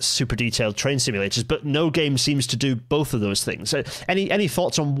high, super detailed train simulators, but no game seems to do both of those things. So any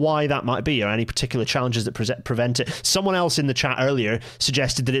thoughts on why that might be, or any particular challenges that prevent it? Someone else in the chat earlier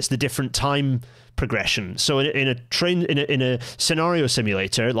suggested that it's the different time progression. So in a scenario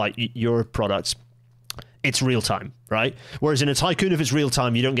simulator like your products, it's real time, right? Whereas in a tycoon, if it's real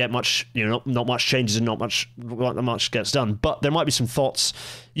time, you don't get much, not much changes and not much gets done. But there might be some thoughts.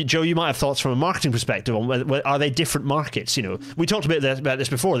 Joe, you might have thoughts from a marketing perspective on whether are they different markets? We talked about this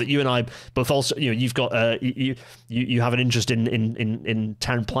before, that you and I both also, you've got you have an interest in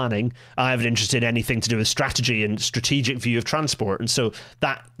town planning. I have an interest in anything to do with strategy and strategic view of transport, and so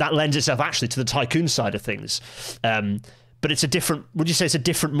that lends itself actually to the tycoon side of things. But it's a different. Would you say it's a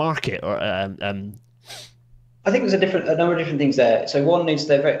different market, or? I think there's a number of different things there. So one is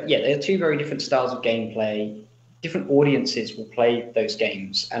they're two very different styles of gameplay. Different audiences will play those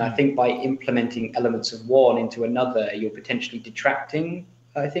games, and I think by implementing elements of one into another, you're potentially detracting,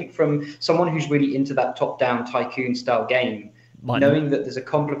 I think, from someone who's really into that top-down tycoon style game, knowing that there's a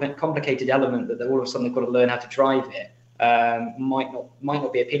complicated element that all of a sudden they've got to learn how to drive it. Might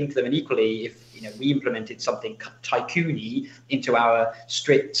not be appealing to them. And equally, if we implemented something tycoony into our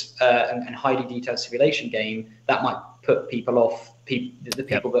strict and highly detailed simulation game, that might put people off. The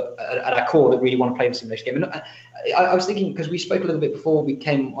people that at our core that really want to play the simulation game. And I was thinking, because we spoke a little bit before we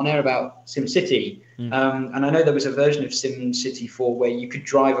came on air about SimCity, and I know there was a version of SimCity 4 where you could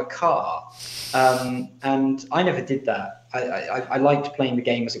drive a car, and I never did that. I liked playing the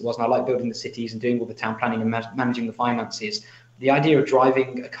game as it was, and I liked building the cities and doing all the town planning and managing the finances. The idea of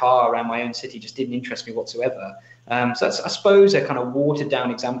driving a car around my own city just didn't interest me whatsoever. So that's, I suppose, a kind of watered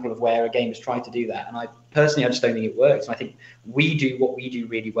down example of where a game has tried to do that. And I just don't think it works. And I think we do what we do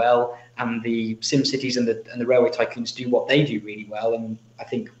really well, and the SimCities and the Railway Tycoons do what they do really well. And I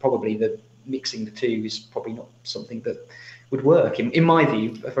think probably mixing the two is probably not something that would work in my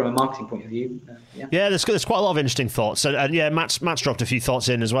view, from a marketing point of view. There's quite a lot of interesting thoughts, and Matt's dropped a few thoughts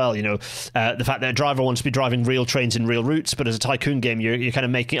in as well. The fact that a driver wants to be driving real trains in real routes, but as a tycoon game, you're kind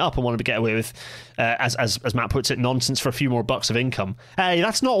of making it up and want to get away with, as Matt puts it, nonsense for a few more bucks of income. Hey,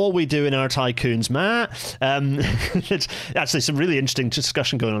 that's not what we do in our tycoons, Matt. It's actually some really interesting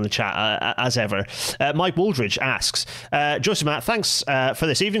discussion going on in the chat, as ever. Mike Wooldridge asks, Joseph, Matt, thanks for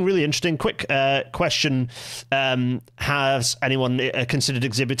this evening. Really interesting. Quick question: have has anyone considered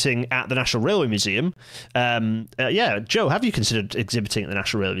exhibiting at the National Railway Museum? Joe, have you considered exhibiting at the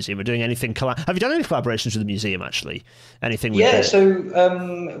National Railway Museum or doing anything? Have you done any collaborations with the museum, actually? Anything?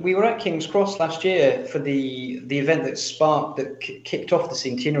 So we were at King's Cross last year for the event that kicked off the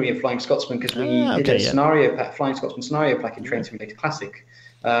centenary of Flying Scotsman, because we did a Flying Scotsman scenario pack in Train Simulator Classic.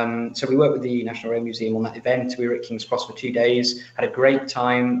 So we worked with the National Rail Museum on that event. We were at King's Cross for 2 days, had a great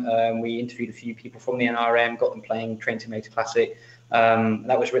time. We interviewed a few people from the NRM, got them playing Train Simulator Classic.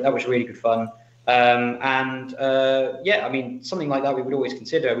 That was really good fun. I mean, something like that we would always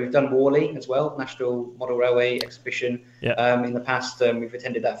consider. We've done Worley as well, National Model Railway Exhibition. In the past. We've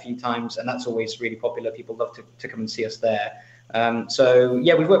attended that a few times, and that's always really popular. People love to come and see us there.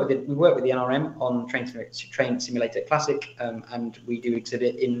 We've worked with the NRM on Train Simulator Classic, and we do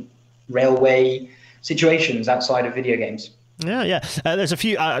exhibit in railway situations outside of video games. There's a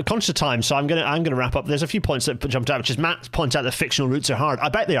few conscious of time, so I'm gonna wrap up. There's a few points that jumped out, which is Matt points out that fictional routes are hard. I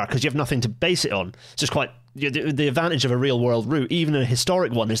bet they are, because you have nothing to base it on. It's just quite the advantage of a real world route, even a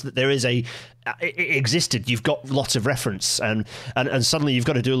historic one, is that there is it existed. You've got lots of reference, and suddenly you've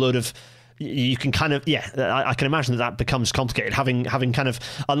got to do a load of. You can kind of I can imagine that becomes complicated, having kind of,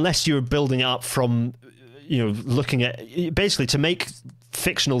 unless you're building up from looking at basically to make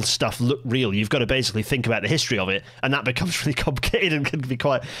fictional stuff look real, you've got to basically think about the history of it, and that becomes really complicated and can be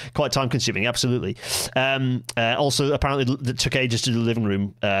quite time consuming. Absolutely. Also, apparently it took ages to do the living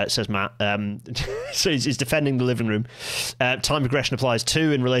room, says Matt. So he's defending the living room. Time progression applies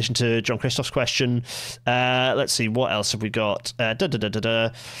too in relation to John Christoph's question. Let's see, what else have we got? There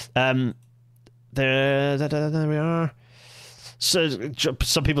we are. So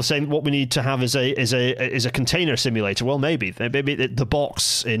some people saying what we need to have is a container simulator. Well, maybe the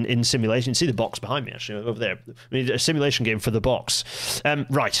box in simulation. See the box behind me, actually, over there. We need a simulation game for the box.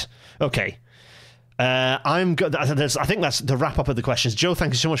 Right. Okay. I'm good. I think that's the wrap up of the questions. Joe,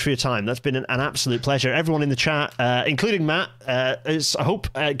 thank you so much for your time. That's been an absolute pleasure. Everyone in the chat, including Matt, I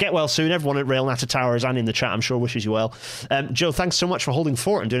hope get well soon. Everyone at Rail Natter Towers and in the chat, I'm sure, wishes you well. Joe, thanks so much for holding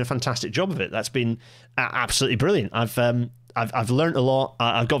fort and doing a fantastic job of it. That's been absolutely brilliant. I've learned a lot.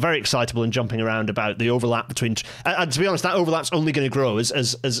 I've got very excitable in jumping around about the overlap between. And to be honest, that overlap's only going to grow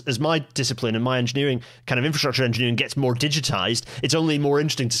as my discipline and my engineering, kind of infrastructure engineering, gets more digitized. It's only more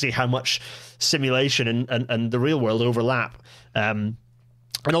interesting to see how much simulation and the real world overlap.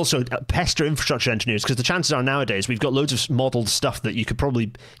 And also pester infrastructure engineers, because the chances are nowadays we've got loads of modeled stuff that you could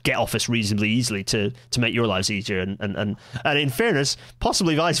probably get off us reasonably easily to make your lives easier. And in fairness,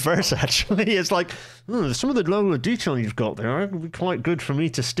 possibly vice versa, actually. It's like, some of the level of detail you've got there would be quite good for me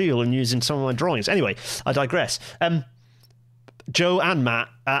to steal and use in some of my drawings. Anyway, I digress. Joe and Matt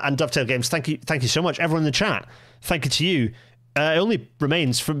and Dovetail Games, thank you so much. Everyone in the chat, thank you to you. It only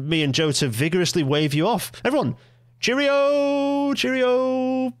remains for me and Joe to vigorously wave you off. Everyone, cheerio!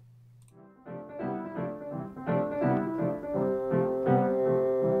 Cheerio!